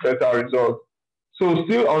get better results. So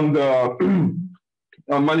still on the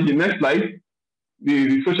managing, next slide,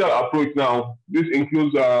 the social approach now. This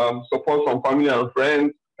includes support from family and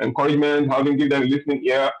friends, encouragement, give them a listening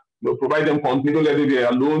ear, provide them continuity, let them be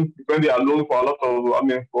alone. When they are alone for a lot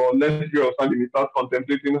of, for less period of time, they start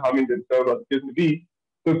contemplating having themselves as the case may be.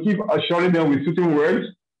 So keep assuring them with soothing words,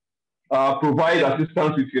 provide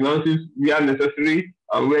assistance with finances where necessary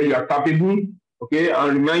and where you are capable, okay,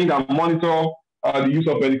 and remind and monitor the use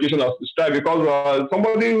of medication as prescribed, because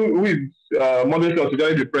somebody who is moderately or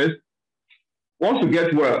severely depressed wants to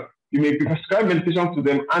get well. You may prescribe medication to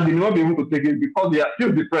them and they may not be able to take it because they are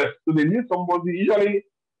still depressed. So they need somebody. Usually,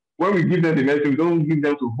 when we give them the medicine, we don't give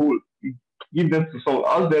them to hold. We give them to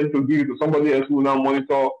ask them to give it to somebody else who will now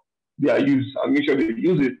monitor their use and make sure they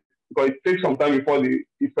use it, because it takes some time before the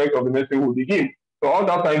effect of the medicine will begin. So all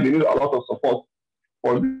that time, they need a lot of support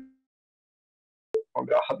from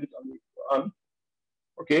their habits and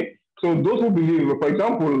okay. So those who believe, for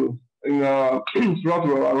example, in Surah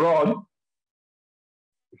Al-Rad,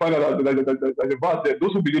 find out that the verse there,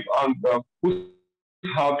 those who believe and who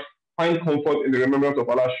find comfort in the remembrance of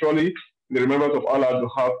Allah, surely in the remembrance of Allah to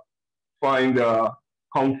find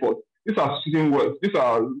comfort. These are soothing words. These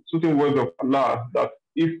are soothing words of Allah that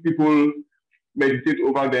if people meditate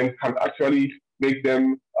over them can actually make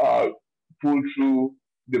them pull through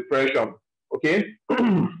depression. Okay.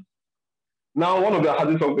 Now, one of the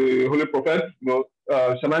hadiths of the Holy Prophet,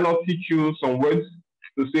 shall I not teach you some words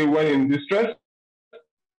to say when in distress?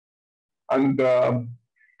 And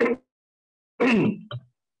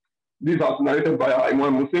these are narrated by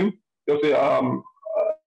Imam Muslim. They'll say,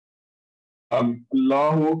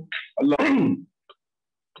 Allahu, Allah,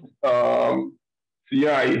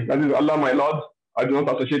 Siyai, that is Allah, my Lord, I do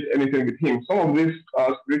not associate anything with him. Some of these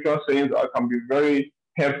spiritual sayings can be very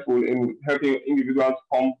helpful in helping individuals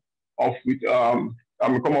come off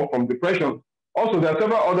from depression. Also, there are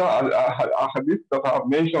several other hadiths that I have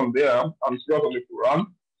mentioned there and surahs of the Quran.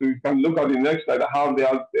 So you can look at the next slide. I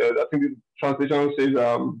think the translation says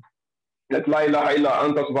that La ilaha illa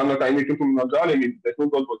anta subhanaka inni kuntu minaz zalimin. There's no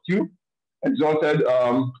God but you. Exalted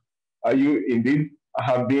are you indeed? I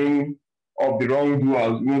have been of the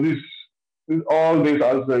wrongdoers. All this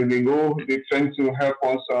as they go, they tend to help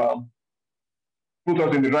us put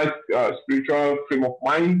us in the right spiritual frame of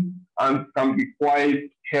mind and can be quite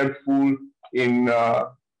helpful in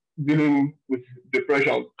dealing with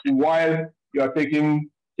depression while you are taking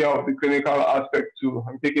care of the clinical aspect too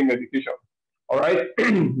and taking medication. All right,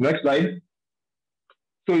 next slide.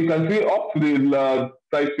 So you can see up to the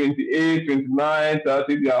slide 28, 29,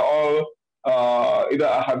 30, they are all either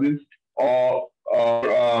ahadith or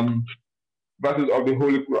verses of the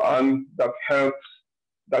Holy Quran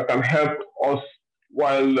that can help us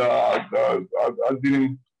while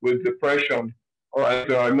dealing with depression. All right,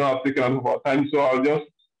 I know I've taken enough of our time, so I'll just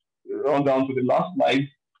run down to the last slide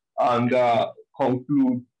and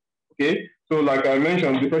conclude. Okay, so like I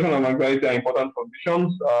mentioned, depression and anxiety are important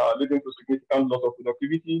conditions leading to significant loss of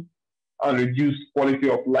productivity and reduced quality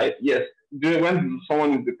of life. Yes, when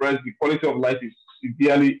someone is depressed, the quality of life is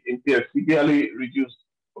severely impaired, severely reduced.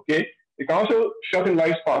 Okay, it can also shorten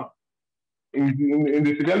lifespan. In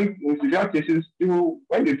severe cases, people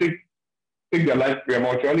when they take their life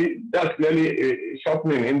prematurely, that's clearly a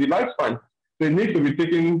shortening in the lifespan. So it needs to be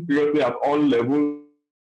taken seriously at all levels.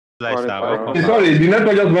 Sorry, the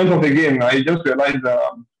network just went off again. I just realized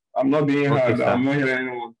I'm not being heard. Sir. I'm not hearing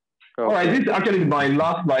anyone. Okay. All right, this actually is my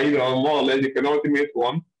last slide, more or less the penultimate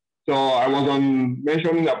one. So I was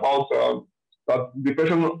mentioning about that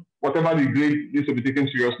depression, whatever the grade, needs to be taken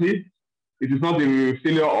seriously. It is not a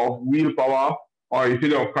failure of willpower or a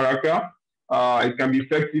failure of character. It can be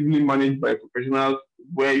effectively managed by professionals.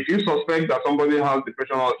 Where if you suspect that somebody has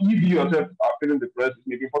depression or if you yourself are feeling depressed, it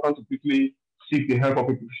may be important to quickly seek the help of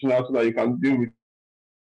a professional so that you can deal with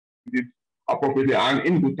it appropriately and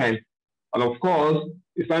in good time. And of course,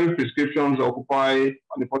 Islamic prescriptions occupy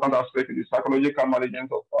an important aspect in the psychological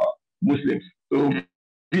management of Muslims. So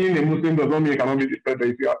being a Muslim does not mean you cannot be depressed, but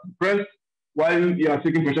if you are depressed, while you are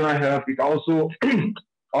seeking professional help, you can also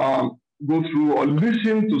go through or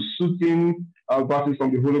listen to soothing verses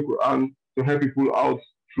from the Holy Quran to help people out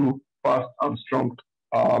through fast and strong.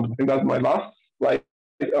 I think that's my last slide.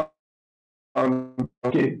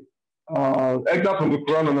 Okay. Excerpts from the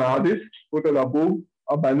Quran and the Hadith, quoted above,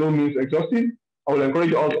 are by no means exhaustive. I will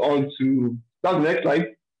encourage us all to, that's the next slide,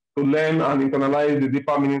 to learn and internalize the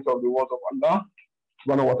deeper meanings of the words of Allah,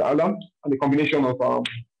 subhanahu wa ta'ala, and the combination of,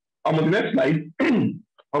 on the next slide,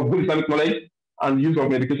 of good Islamic knowledge and use of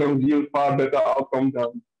medication yield far better outcomes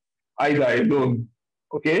than either alone.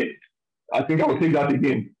 Okay? I think I will take that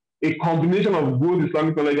again. A combination of good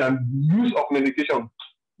Islamic knowledge and use of medication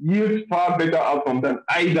yields far better outcome than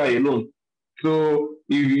either alone. So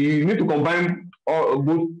you need to combine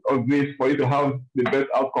both of these for you to have the best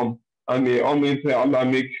outcome. And may Almighty Allah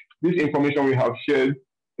make this information we have shared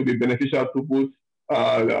to be beneficial to both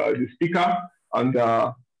the speaker and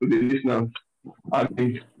to the listeners.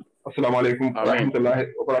 And Assalamu alaikum wa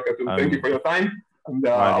rahmatullahi wa barakatuh. Thank you for your time. And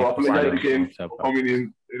I apologize again for coming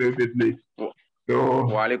in a little bit late. So,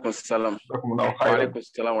 wa alaikum salam. Wa alaikum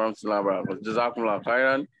salam wa rahmatullahi wa barakatuh. Jazakumullah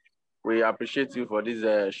khairan. We appreciate you for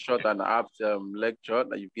this short and apt lecture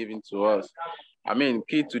that you've given to us. I mean,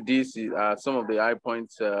 key to this is some of the high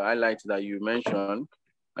points, highlights that you mentioned.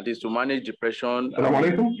 That is to manage depression.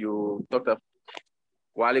 You talked about.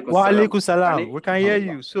 Wa alaikum salam. We can hear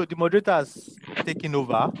you. So the moderator has taken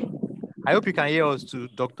over. I hope you can hear us too,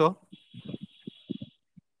 Doctor.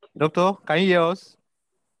 Doctor, can you hear us?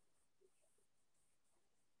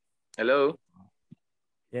 Hello?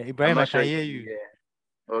 Yeah, Ibrahim, I can hear you.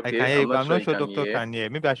 Yeah. Okay. I can hear you, but I'm not sure Doctor can hear.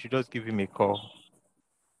 Maybe I should just give him a call.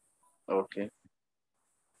 Okay.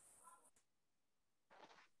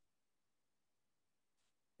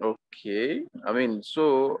 Okay. I mean,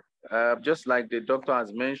 so just like the doctor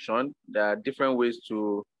has mentioned, there are different ways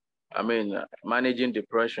to, managing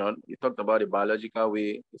depression. We talked about the biological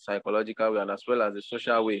way, the psychological way, and as well as the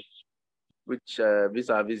social way, which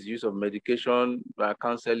vis-a-vis use of medication,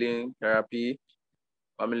 counseling, therapy,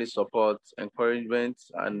 family support, encouragement,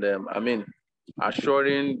 and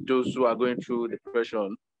assuring those who are going through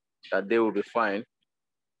depression that they will be fine.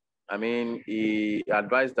 He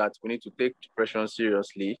advised that we need to take depression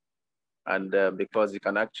seriously, and because it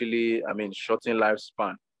can actually, shorten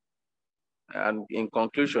lifespan. And in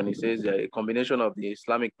conclusion, he says a combination of the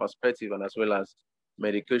Islamic perspective and as well as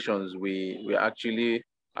medications, we actually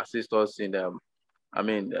assist us in I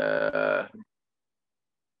mean,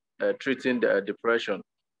 treating the depression.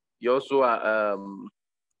 You also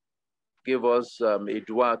gave us a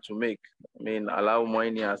dua to make. I mean, allow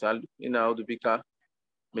money as the bika. I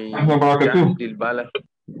mean, and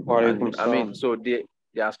I mean, so the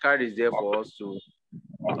ascard is there for us to,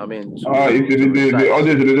 I mean, to the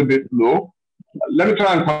audio is a little bit low. Let me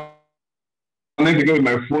try and connect again with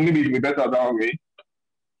my phone. Maybe it'll be better that way.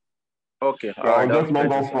 Okay. So I'll just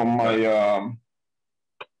log off from my.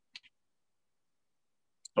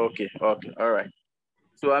 Okay. All right.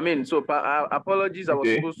 So, I mean, apologies. I was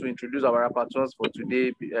supposed to introduce our rapporteurs for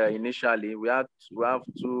today. Initially, we have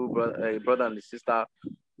two brother and sister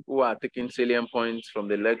who are taking salient points from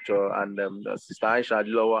the lecture, and Sister Aisha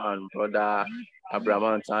Adlowa and brother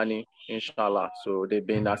Abraham Antani, inshallah. So they've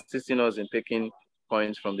been assisting us in taking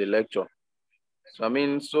points from the lecture. So, I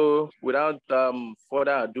mean, so without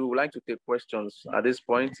further ado, we'd like to take questions at this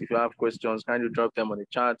point. If you have questions, kindly drop them on the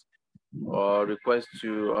chat or request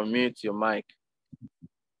to unmute your mic.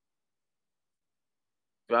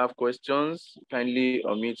 If you have questions, kindly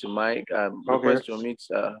unmute your mic. Request to unmute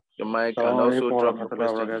your mic and also drop your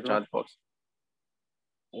question in the chat box.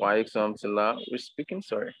 Wa alaikum salam. We're speaking,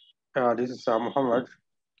 sorry. This is Muhammad.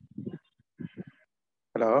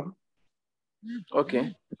 Hello.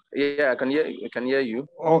 Okay. Yeah, I can hear you.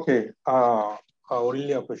 Okay. I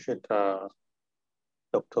really appreciate Dr.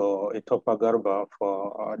 Itopa Garba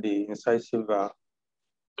for the incisive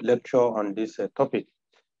lecture on this topic.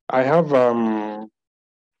 I have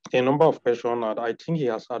a number of questions, and I think he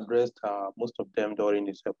has addressed most of them during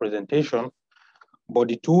his presentation. But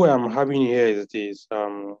the two I'm having here is this.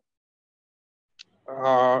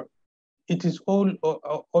 It is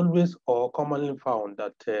always or commonly found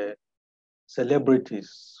that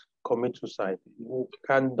celebrities commit suicide.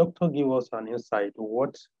 Can doctor give us an insight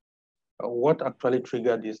what actually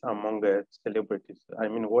triggered this among celebrities? I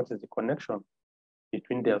mean, what is the connection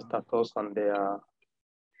between their status and their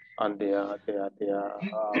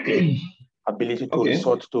ability to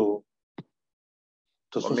resort to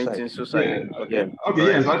suicide? Yeah. Okay.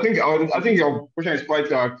 Yes, I think your question is quite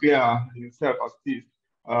clear in itself as it is.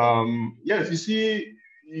 Yes, you see,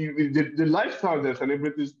 the lifestyle that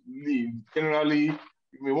celebrities live, generally,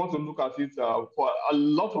 you may want to look at it, for a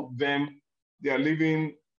lot of them, they are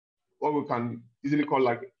living what we can easily call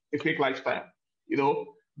like a fake lifestyle. You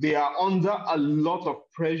know, they are under a lot of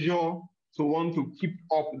pressure to want to keep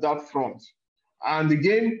up that front. And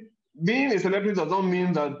again, being a celebrity does not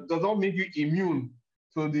make you immune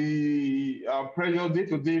to the pressure,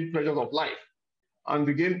 day-to-day pressures of life. And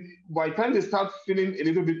again, by the time they start feeling a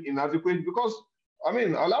little bit inadequate, because, I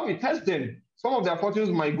mean, allow me test them. Some of their fortunes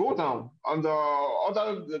might go down and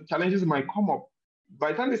other challenges might come up.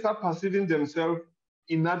 By the time they start perceiving themselves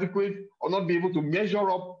inadequate or not be able to measure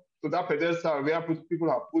up to that pedestal where people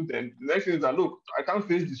have put them, the next thing is that, look, I can't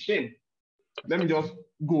face the shame. Let me just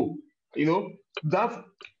go. You know, that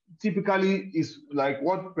typically is like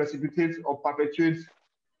what precipitates or perpetuates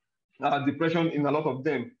depression in a lot of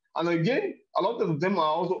them. And again, a lot of them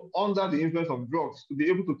are also under the influence of drugs to be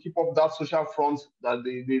able to keep up that social front that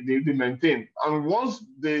they maintain. And once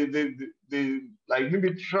they like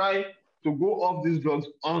maybe try to go off these drugs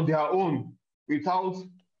on their own without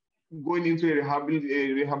going into a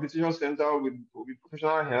rehabilitation center with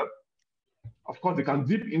professional help, of course, they can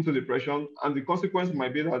dip into depression, and the consequence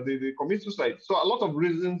might be that they commit suicide. So a lot of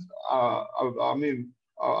reasons are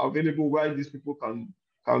available why these people can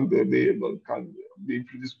be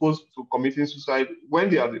predisposed to committing suicide when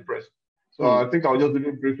they are depressed. So I think I'll just do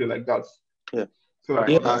it briefly like that. Yeah. So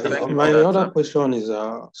my other question is,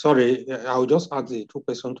 sorry, I'll just ask the two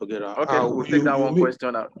questions together. Okay, we'll take that one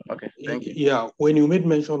question out. Okay, thank you. Yeah, when you made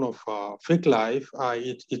mention of fake life,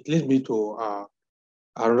 it leads me to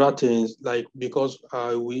other things, like, because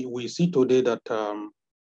we see today that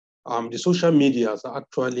the social medias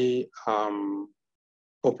actually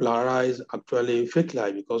popularize actually fake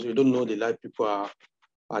life, because we don't know the life people are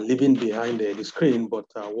living behind the screen, but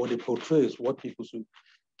what they portray is what people see.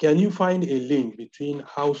 Can you find a link between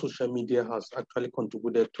how social media has actually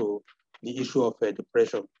contributed to the issue of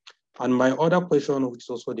depression? And my other question, which is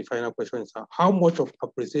also the final question, is how much of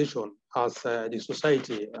appreciation has the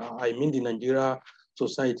society, I mean the Nigeria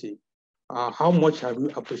society, how much have you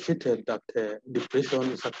appreciated that depression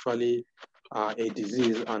is actually a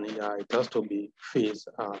disease and it has to be faced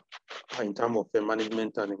in terms of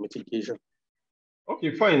management and mitigation?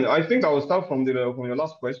 Okay, fine. I think I will start from your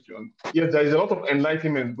last question. Yes, there is a lot of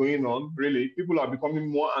enlightenment going on, really. People are becoming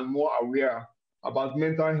more and more aware about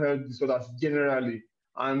mental health disorders generally.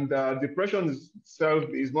 And depression itself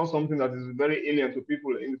is not something that is very alien to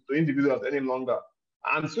people, to individuals any longer.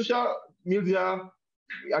 And social media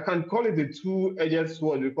I can call it a two-edged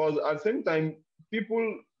sword, because at the same time,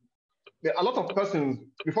 a lot of persons,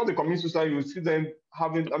 before they commit suicide, you see them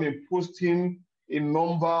posting a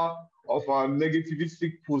number of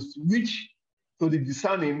negativistic posts, which to the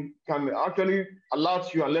discerning can actually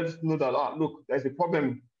alert you and let us know that, look, there's a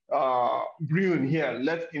problem brewing here.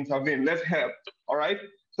 Let's intervene. Let's help. All right.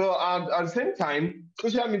 So at the same time,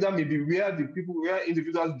 social media may be where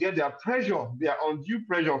individuals get their pressure, their undue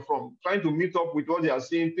pressure from trying to meet up with what they are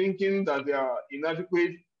seeing, thinking that they are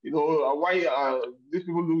inadequate. Why these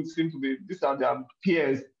people who seem to be, these are their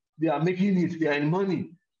peers, they are making it, they are in money,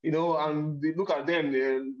 and they look at them,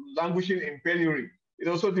 they're languishing in penury.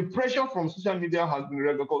 So the pressure from social media has been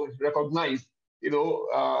recognized,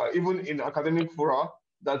 even in academic fora,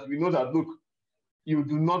 that we know that, look, you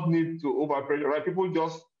do not need to overpressure, right? People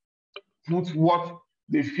just put what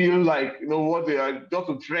they feel like, what they are, just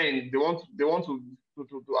to trend. They want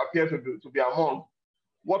to appear to be among.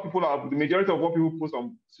 What people are, the majority of what people post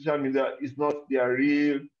on social media is not their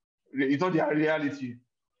it's not their reality.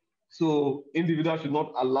 So individuals should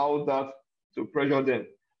not allow that to pressure them.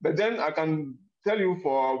 But then I can tell you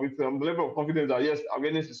with a level of confidence that yes,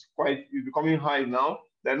 awareness is becoming high now.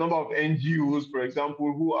 There are a number of NGOs, for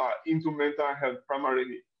example, who are into mental health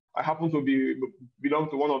primarily. I happen to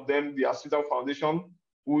belong to one of them, the Asita Foundation,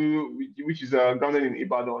 which is grounded in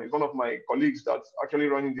Ibadan. It's one of my colleagues that's actually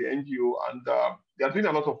running the NGO, and they are doing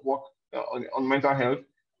a lot of work on mental health.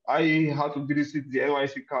 I had to visit the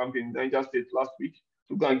NYC camp in Niger State last week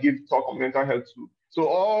to go and give talk on mental health too. So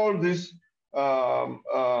all this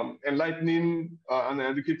enlightening and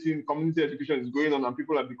educating community education is going on, and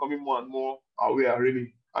people are becoming more and more aware,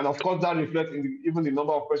 really. And of course, that reflects in even the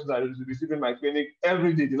number of patients I receive in my clinic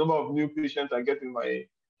every day, the number of new patients I get in my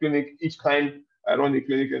clinic each time I run the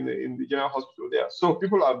clinic in the general hospital there. So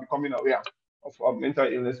people are becoming aware of mental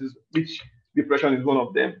illnesses, which depression is one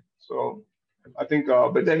of them. So I think,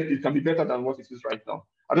 but then it can be better than what it is right now.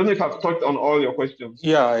 I don't know if I've touched on all your questions.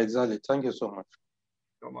 Yeah, exactly. Thank you so much.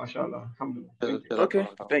 So, mashallah. Okay.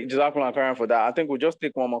 Thank you for that. I think we'll just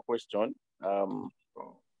take one more question.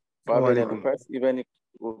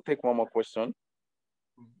 We'll take one more question.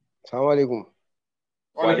 Assalamu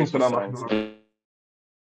alaikum.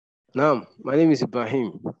 Naam, my name is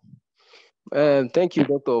Ibrahim. Thank you,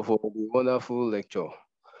 Doctor, for the wonderful lecture.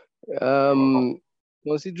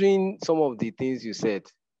 Considering some of the things you said,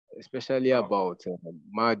 especially about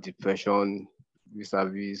mild depression,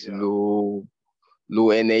 vis-a-vis low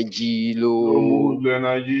energy, low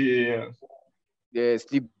energy,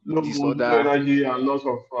 sleep disorder, low energy, and lots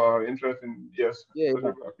of interest in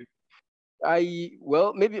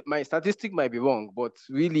maybe my statistic might be wrong, but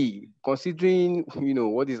really considering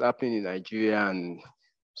what is happening in Nigeria and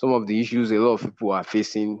some of the issues a lot of people are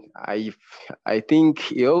facing, I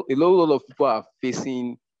think a lot of people are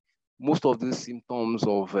facing most of these symptoms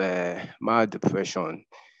of mild depression.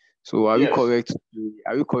 So are we correct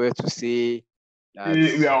to say that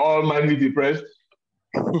we are all mildly depressed?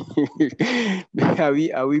 Are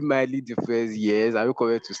we mildly depressed? Yes. Are we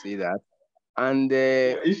correct to say that? And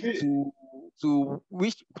to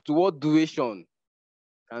what duration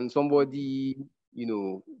can somebody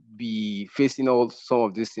be facing some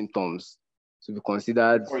of these symptoms to be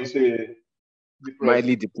considered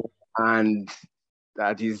mildly depressed, and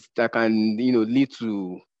that can lead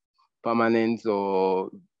to permanent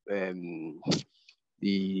or the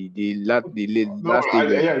last stage?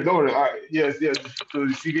 Yes. So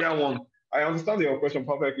the severe one. I understand your question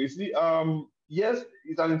perfectly. See, yes,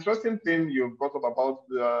 it's an interesting thing you brought up about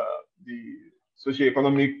the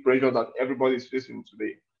socioeconomic pressure that everybody is facing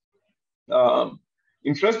today.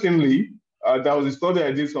 Interestingly, there was a study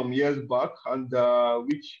I did some years back, and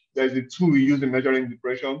which there's a tool we use in measuring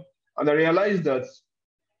depression, and I realized that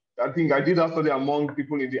I think I did that study among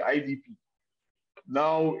people in the IDP.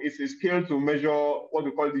 Now it's a scale to measure what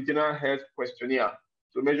we call the general health questionnaire,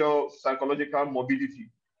 to measure psychological mobility.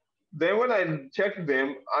 Then when I checked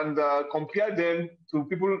them and compared them to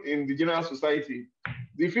people in the general society,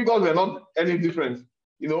 the figures were not any different.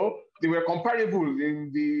 They were comparable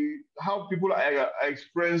in how people are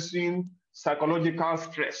experiencing psychological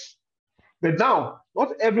stress. But now,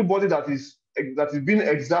 not everybody that is being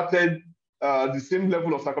exerted the same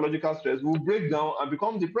level of psychological stress will break down and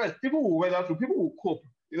become depressed. People will weather through, people will cope.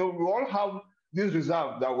 We all have this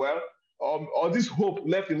reserve that, or this hope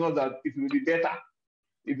left in us that it will be better.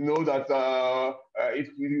 It that it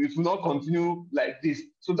will not continue like this.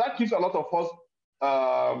 So that keeps a lot of us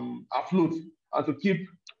afloat and to keep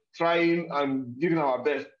trying and giving our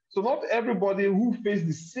best. So not everybody who faces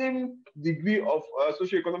the same degree of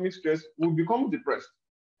socioeconomic stress will become depressed.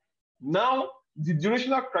 Now, the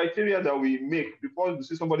durational criteria that we make before we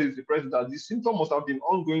see somebody is depressed, that the symptom must have been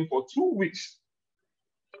ongoing for 2 weeks.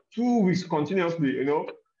 2 weeks continuously, you know.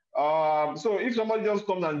 So if somebody just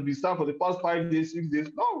comes and be sad for the past 5 days, 6 days,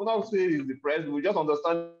 no, we'll not say he's depressed. We just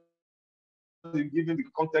understand, given the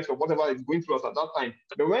context of whatever is going through us at that time.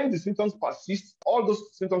 But when the symptoms persist, all those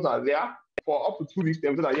symptoms are there for up to 2 weeks,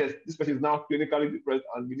 then we say that yes, this person is now clinically depressed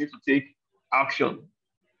and we need to take action.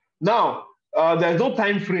 Now, there's no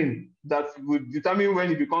time frame that would determine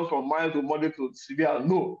when it becomes from mild to moderate to severe.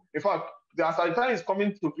 No. In fact, as the time is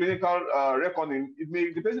coming to clinical reckoning,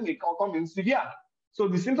 the person may come in severe. So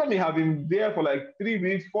the symptom may have been there for like 3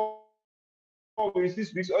 weeks, 4 weeks,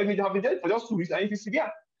 6 weeks, or it may have been there for just 2 weeks and it is severe.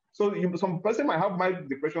 So some person might have mild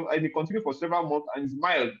depression and it may continue for several months and it's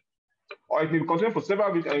mild, or it may continue for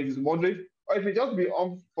several weeks and it is moderate, or it may just be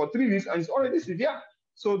on for 3 weeks and it's already severe.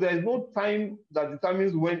 So there is no time that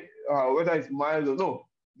determines when whether it's mild or no.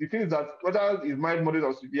 The thing is that whether it's mild, moderate,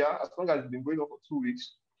 or severe, as long as it's been going on for 2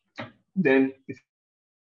 weeks, then it's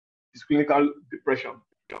clinical depression.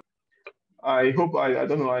 I hope I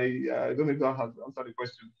don't know. I don't know if that has answered the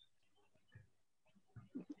question.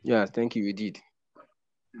 Yeah, thank you. You did.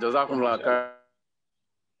 So, for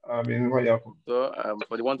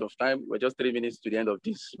the want of time, we're just 3 minutes to the end of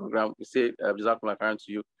this program. We say Jazakumullah khairan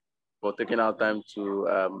to you for taking our time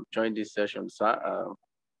to join this session, sir.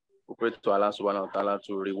 We pray to Allah subhanahu wa ta'ala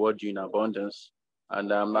to reward you in abundance.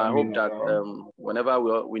 And I hope that whenever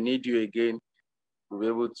we need you again, we'll be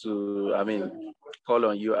able to, call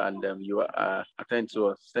on you and you attend to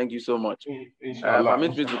us. Thank you so much.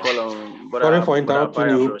 Permit me to call on. Sorry for interrupting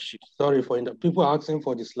you. Sorry for people are asking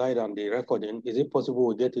for the slide and the recording. Is it possible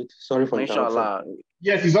we get it? Sorry for interrupting. Inshallah.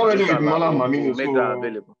 Yes, it's already with Malam. We'll make that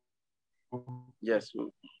available. Yes,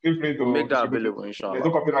 we'll make that available, inshallah. There's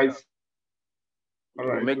no copyright.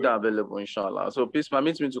 We'll make that available, inshallah. So please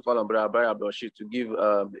permit me to call on Brother Abari Abdul-Rashid to give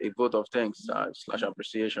a vote of thanks /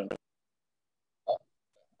 appreciation.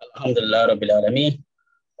 Alhamdulillah Rabbil Alameen.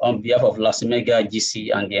 On behalf of LASUMEGA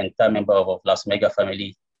GC and the entire member of LASUMEGA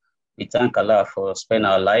family, we thank Allah for sparing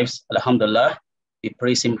our lives. Alhamdulillah, we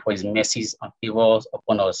praise Him for His mercies and favors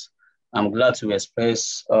upon us. I'm glad to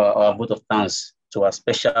express our vote of thanks to our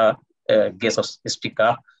special guest of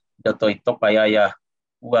speaker, Dr. Itopa Yahya,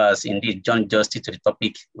 who has indeed done justice to the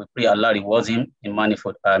topic. We pray Allah rewards him in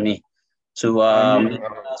manifold. Amen. To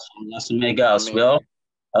LASUMEGA as well.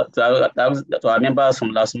 To our members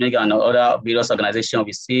from LASUMEGA and other various organizations,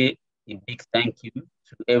 we say a big thank you to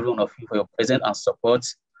every one of you for your presence and support.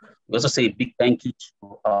 We also say a big thank you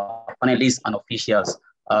to our panelists and officials.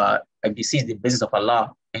 I beseech the blessings of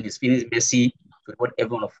Allah and His infinite mercy to reward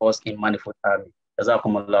every one of us in manifold.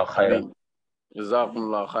 Jazakumullah khairan.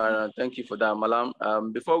 Jazakumullah khairan. Thank you for that, Malam.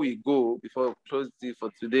 Before we close this for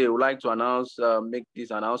today, I would like to make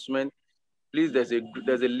this announcement. Please, there's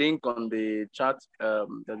a link on the chat.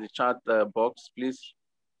 There's a chat box. Please,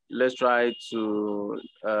 let's try to.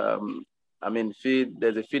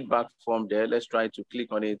 There's a feedback form there. Let's try to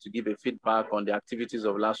click on it to give a feedback on the activities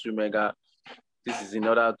of LASUMEGA. This is in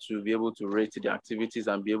order to be able to rate the activities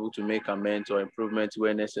and be able to make amends or improvements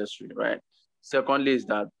where necessary, right? Secondly, is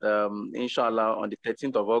that inshallah on the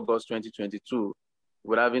 13th of August 2022,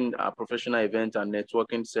 we're having a professional event and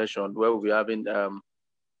networking session where we'll be having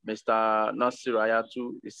Mr. Nasir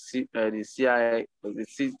Ayatu, the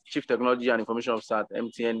Chief Technology and Information Officer at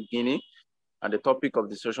MTN Guinea. And the topic of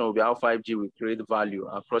the session will be how 5G will create value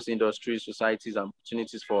across industries, societies, and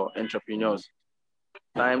opportunities for entrepreneurs.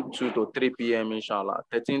 Time 2 to 3 p.m. inshallah,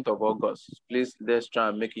 13th of August. Please, let's try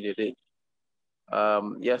and make it a day.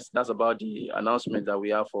 Yes, that's about the announcement that we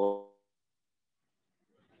have for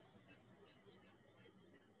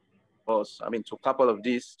us. To couple of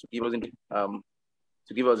this to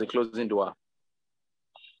give us a closing dua.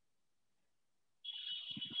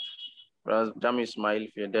 Brother Jami Ismail,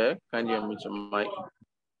 if you're there, kindly unmute your mic.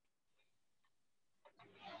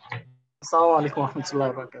 Assalamu alaikum wa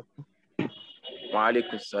rahmatullahi wa barakatuh. Wa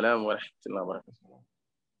alaikum assalam wa rahmatullahi wa barakatuh.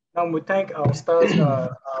 Now we thank our stars,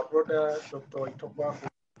 our brother Dr. Itopa, for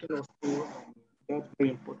taking us through that very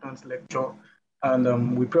important lecture.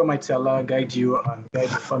 And we pray Almighty Allah guide you and guide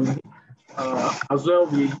your family. As well,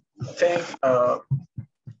 we thank the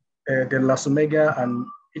LASUMEGA and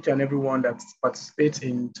each and everyone that participates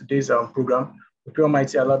in today's program. We pray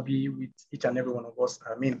Almighty Allah be with each and every one of us.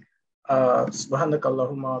 Amen. Subhanaka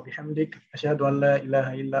Allahumma bihamdik. Ashhadu an la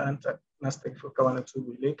ilaha illa anta nastaghfiruka wa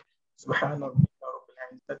natubu ilayk. Subhana rabbika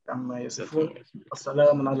rabbil izzati amma yasifun.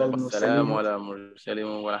 Wassalamun ala al-mursalin.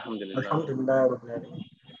 Walhamdulillah. Alhamdulillah rabbil alamin.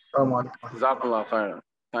 Assalamu alaikum. Jazakallah khairan.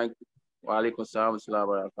 Thank you. Wa alaikum salam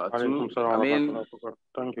wa Alaikum barakatuh. salam I wa mean, rahmatullahi.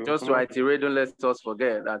 Thank you. just to iterate, don't let us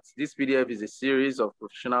forget that this PDF is a series of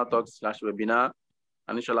professional talks / webinar.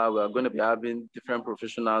 And inshallah, we are going to be having different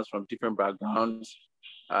professionals from different backgrounds.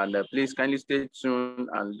 And please kindly stay tuned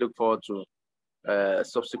and look forward to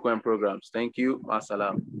subsequent programs. Thank you.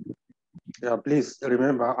 Assalam. Yeah, please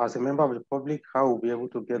remember, as a member of the public, how we'll be able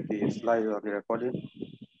to get the slide of the recording.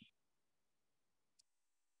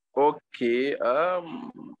 Okay.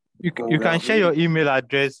 You can share your email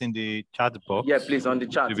address in the chat box. Yeah, please, on the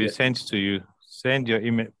chat. To be sent to you. Send your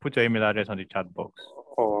email, put your email address on the chat box.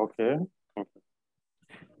 Oh, okay.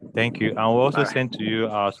 Thank you. And we'll also send to you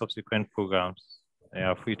our subsequent programs. You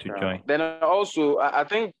are free to join. Then also, I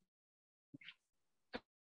think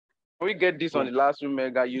we get this on the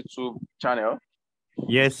LASUMEGA YouTube channel.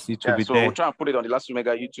 Yes, it will be so there. We'll try and put it on the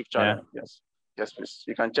LASUMEGA YouTube channel. Yeah. Yes, please.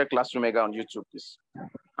 You can check LASUMEGA on YouTube, please,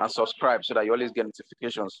 and subscribe so that you always get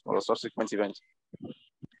notifications for subsequent events.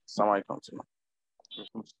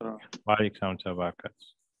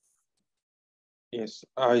 Yes,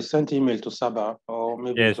 I sent email to Sabah, or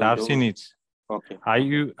maybe. Yes, I've seen it. Okay.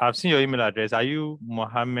 I've seen your email address. Are you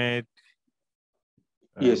Mohammed?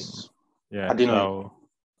 Yes. Yeah. I didn't know.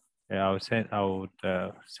 I would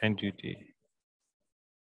send you the.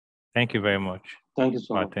 Thank you very much. Thank you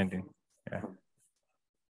so much for attending. Yeah.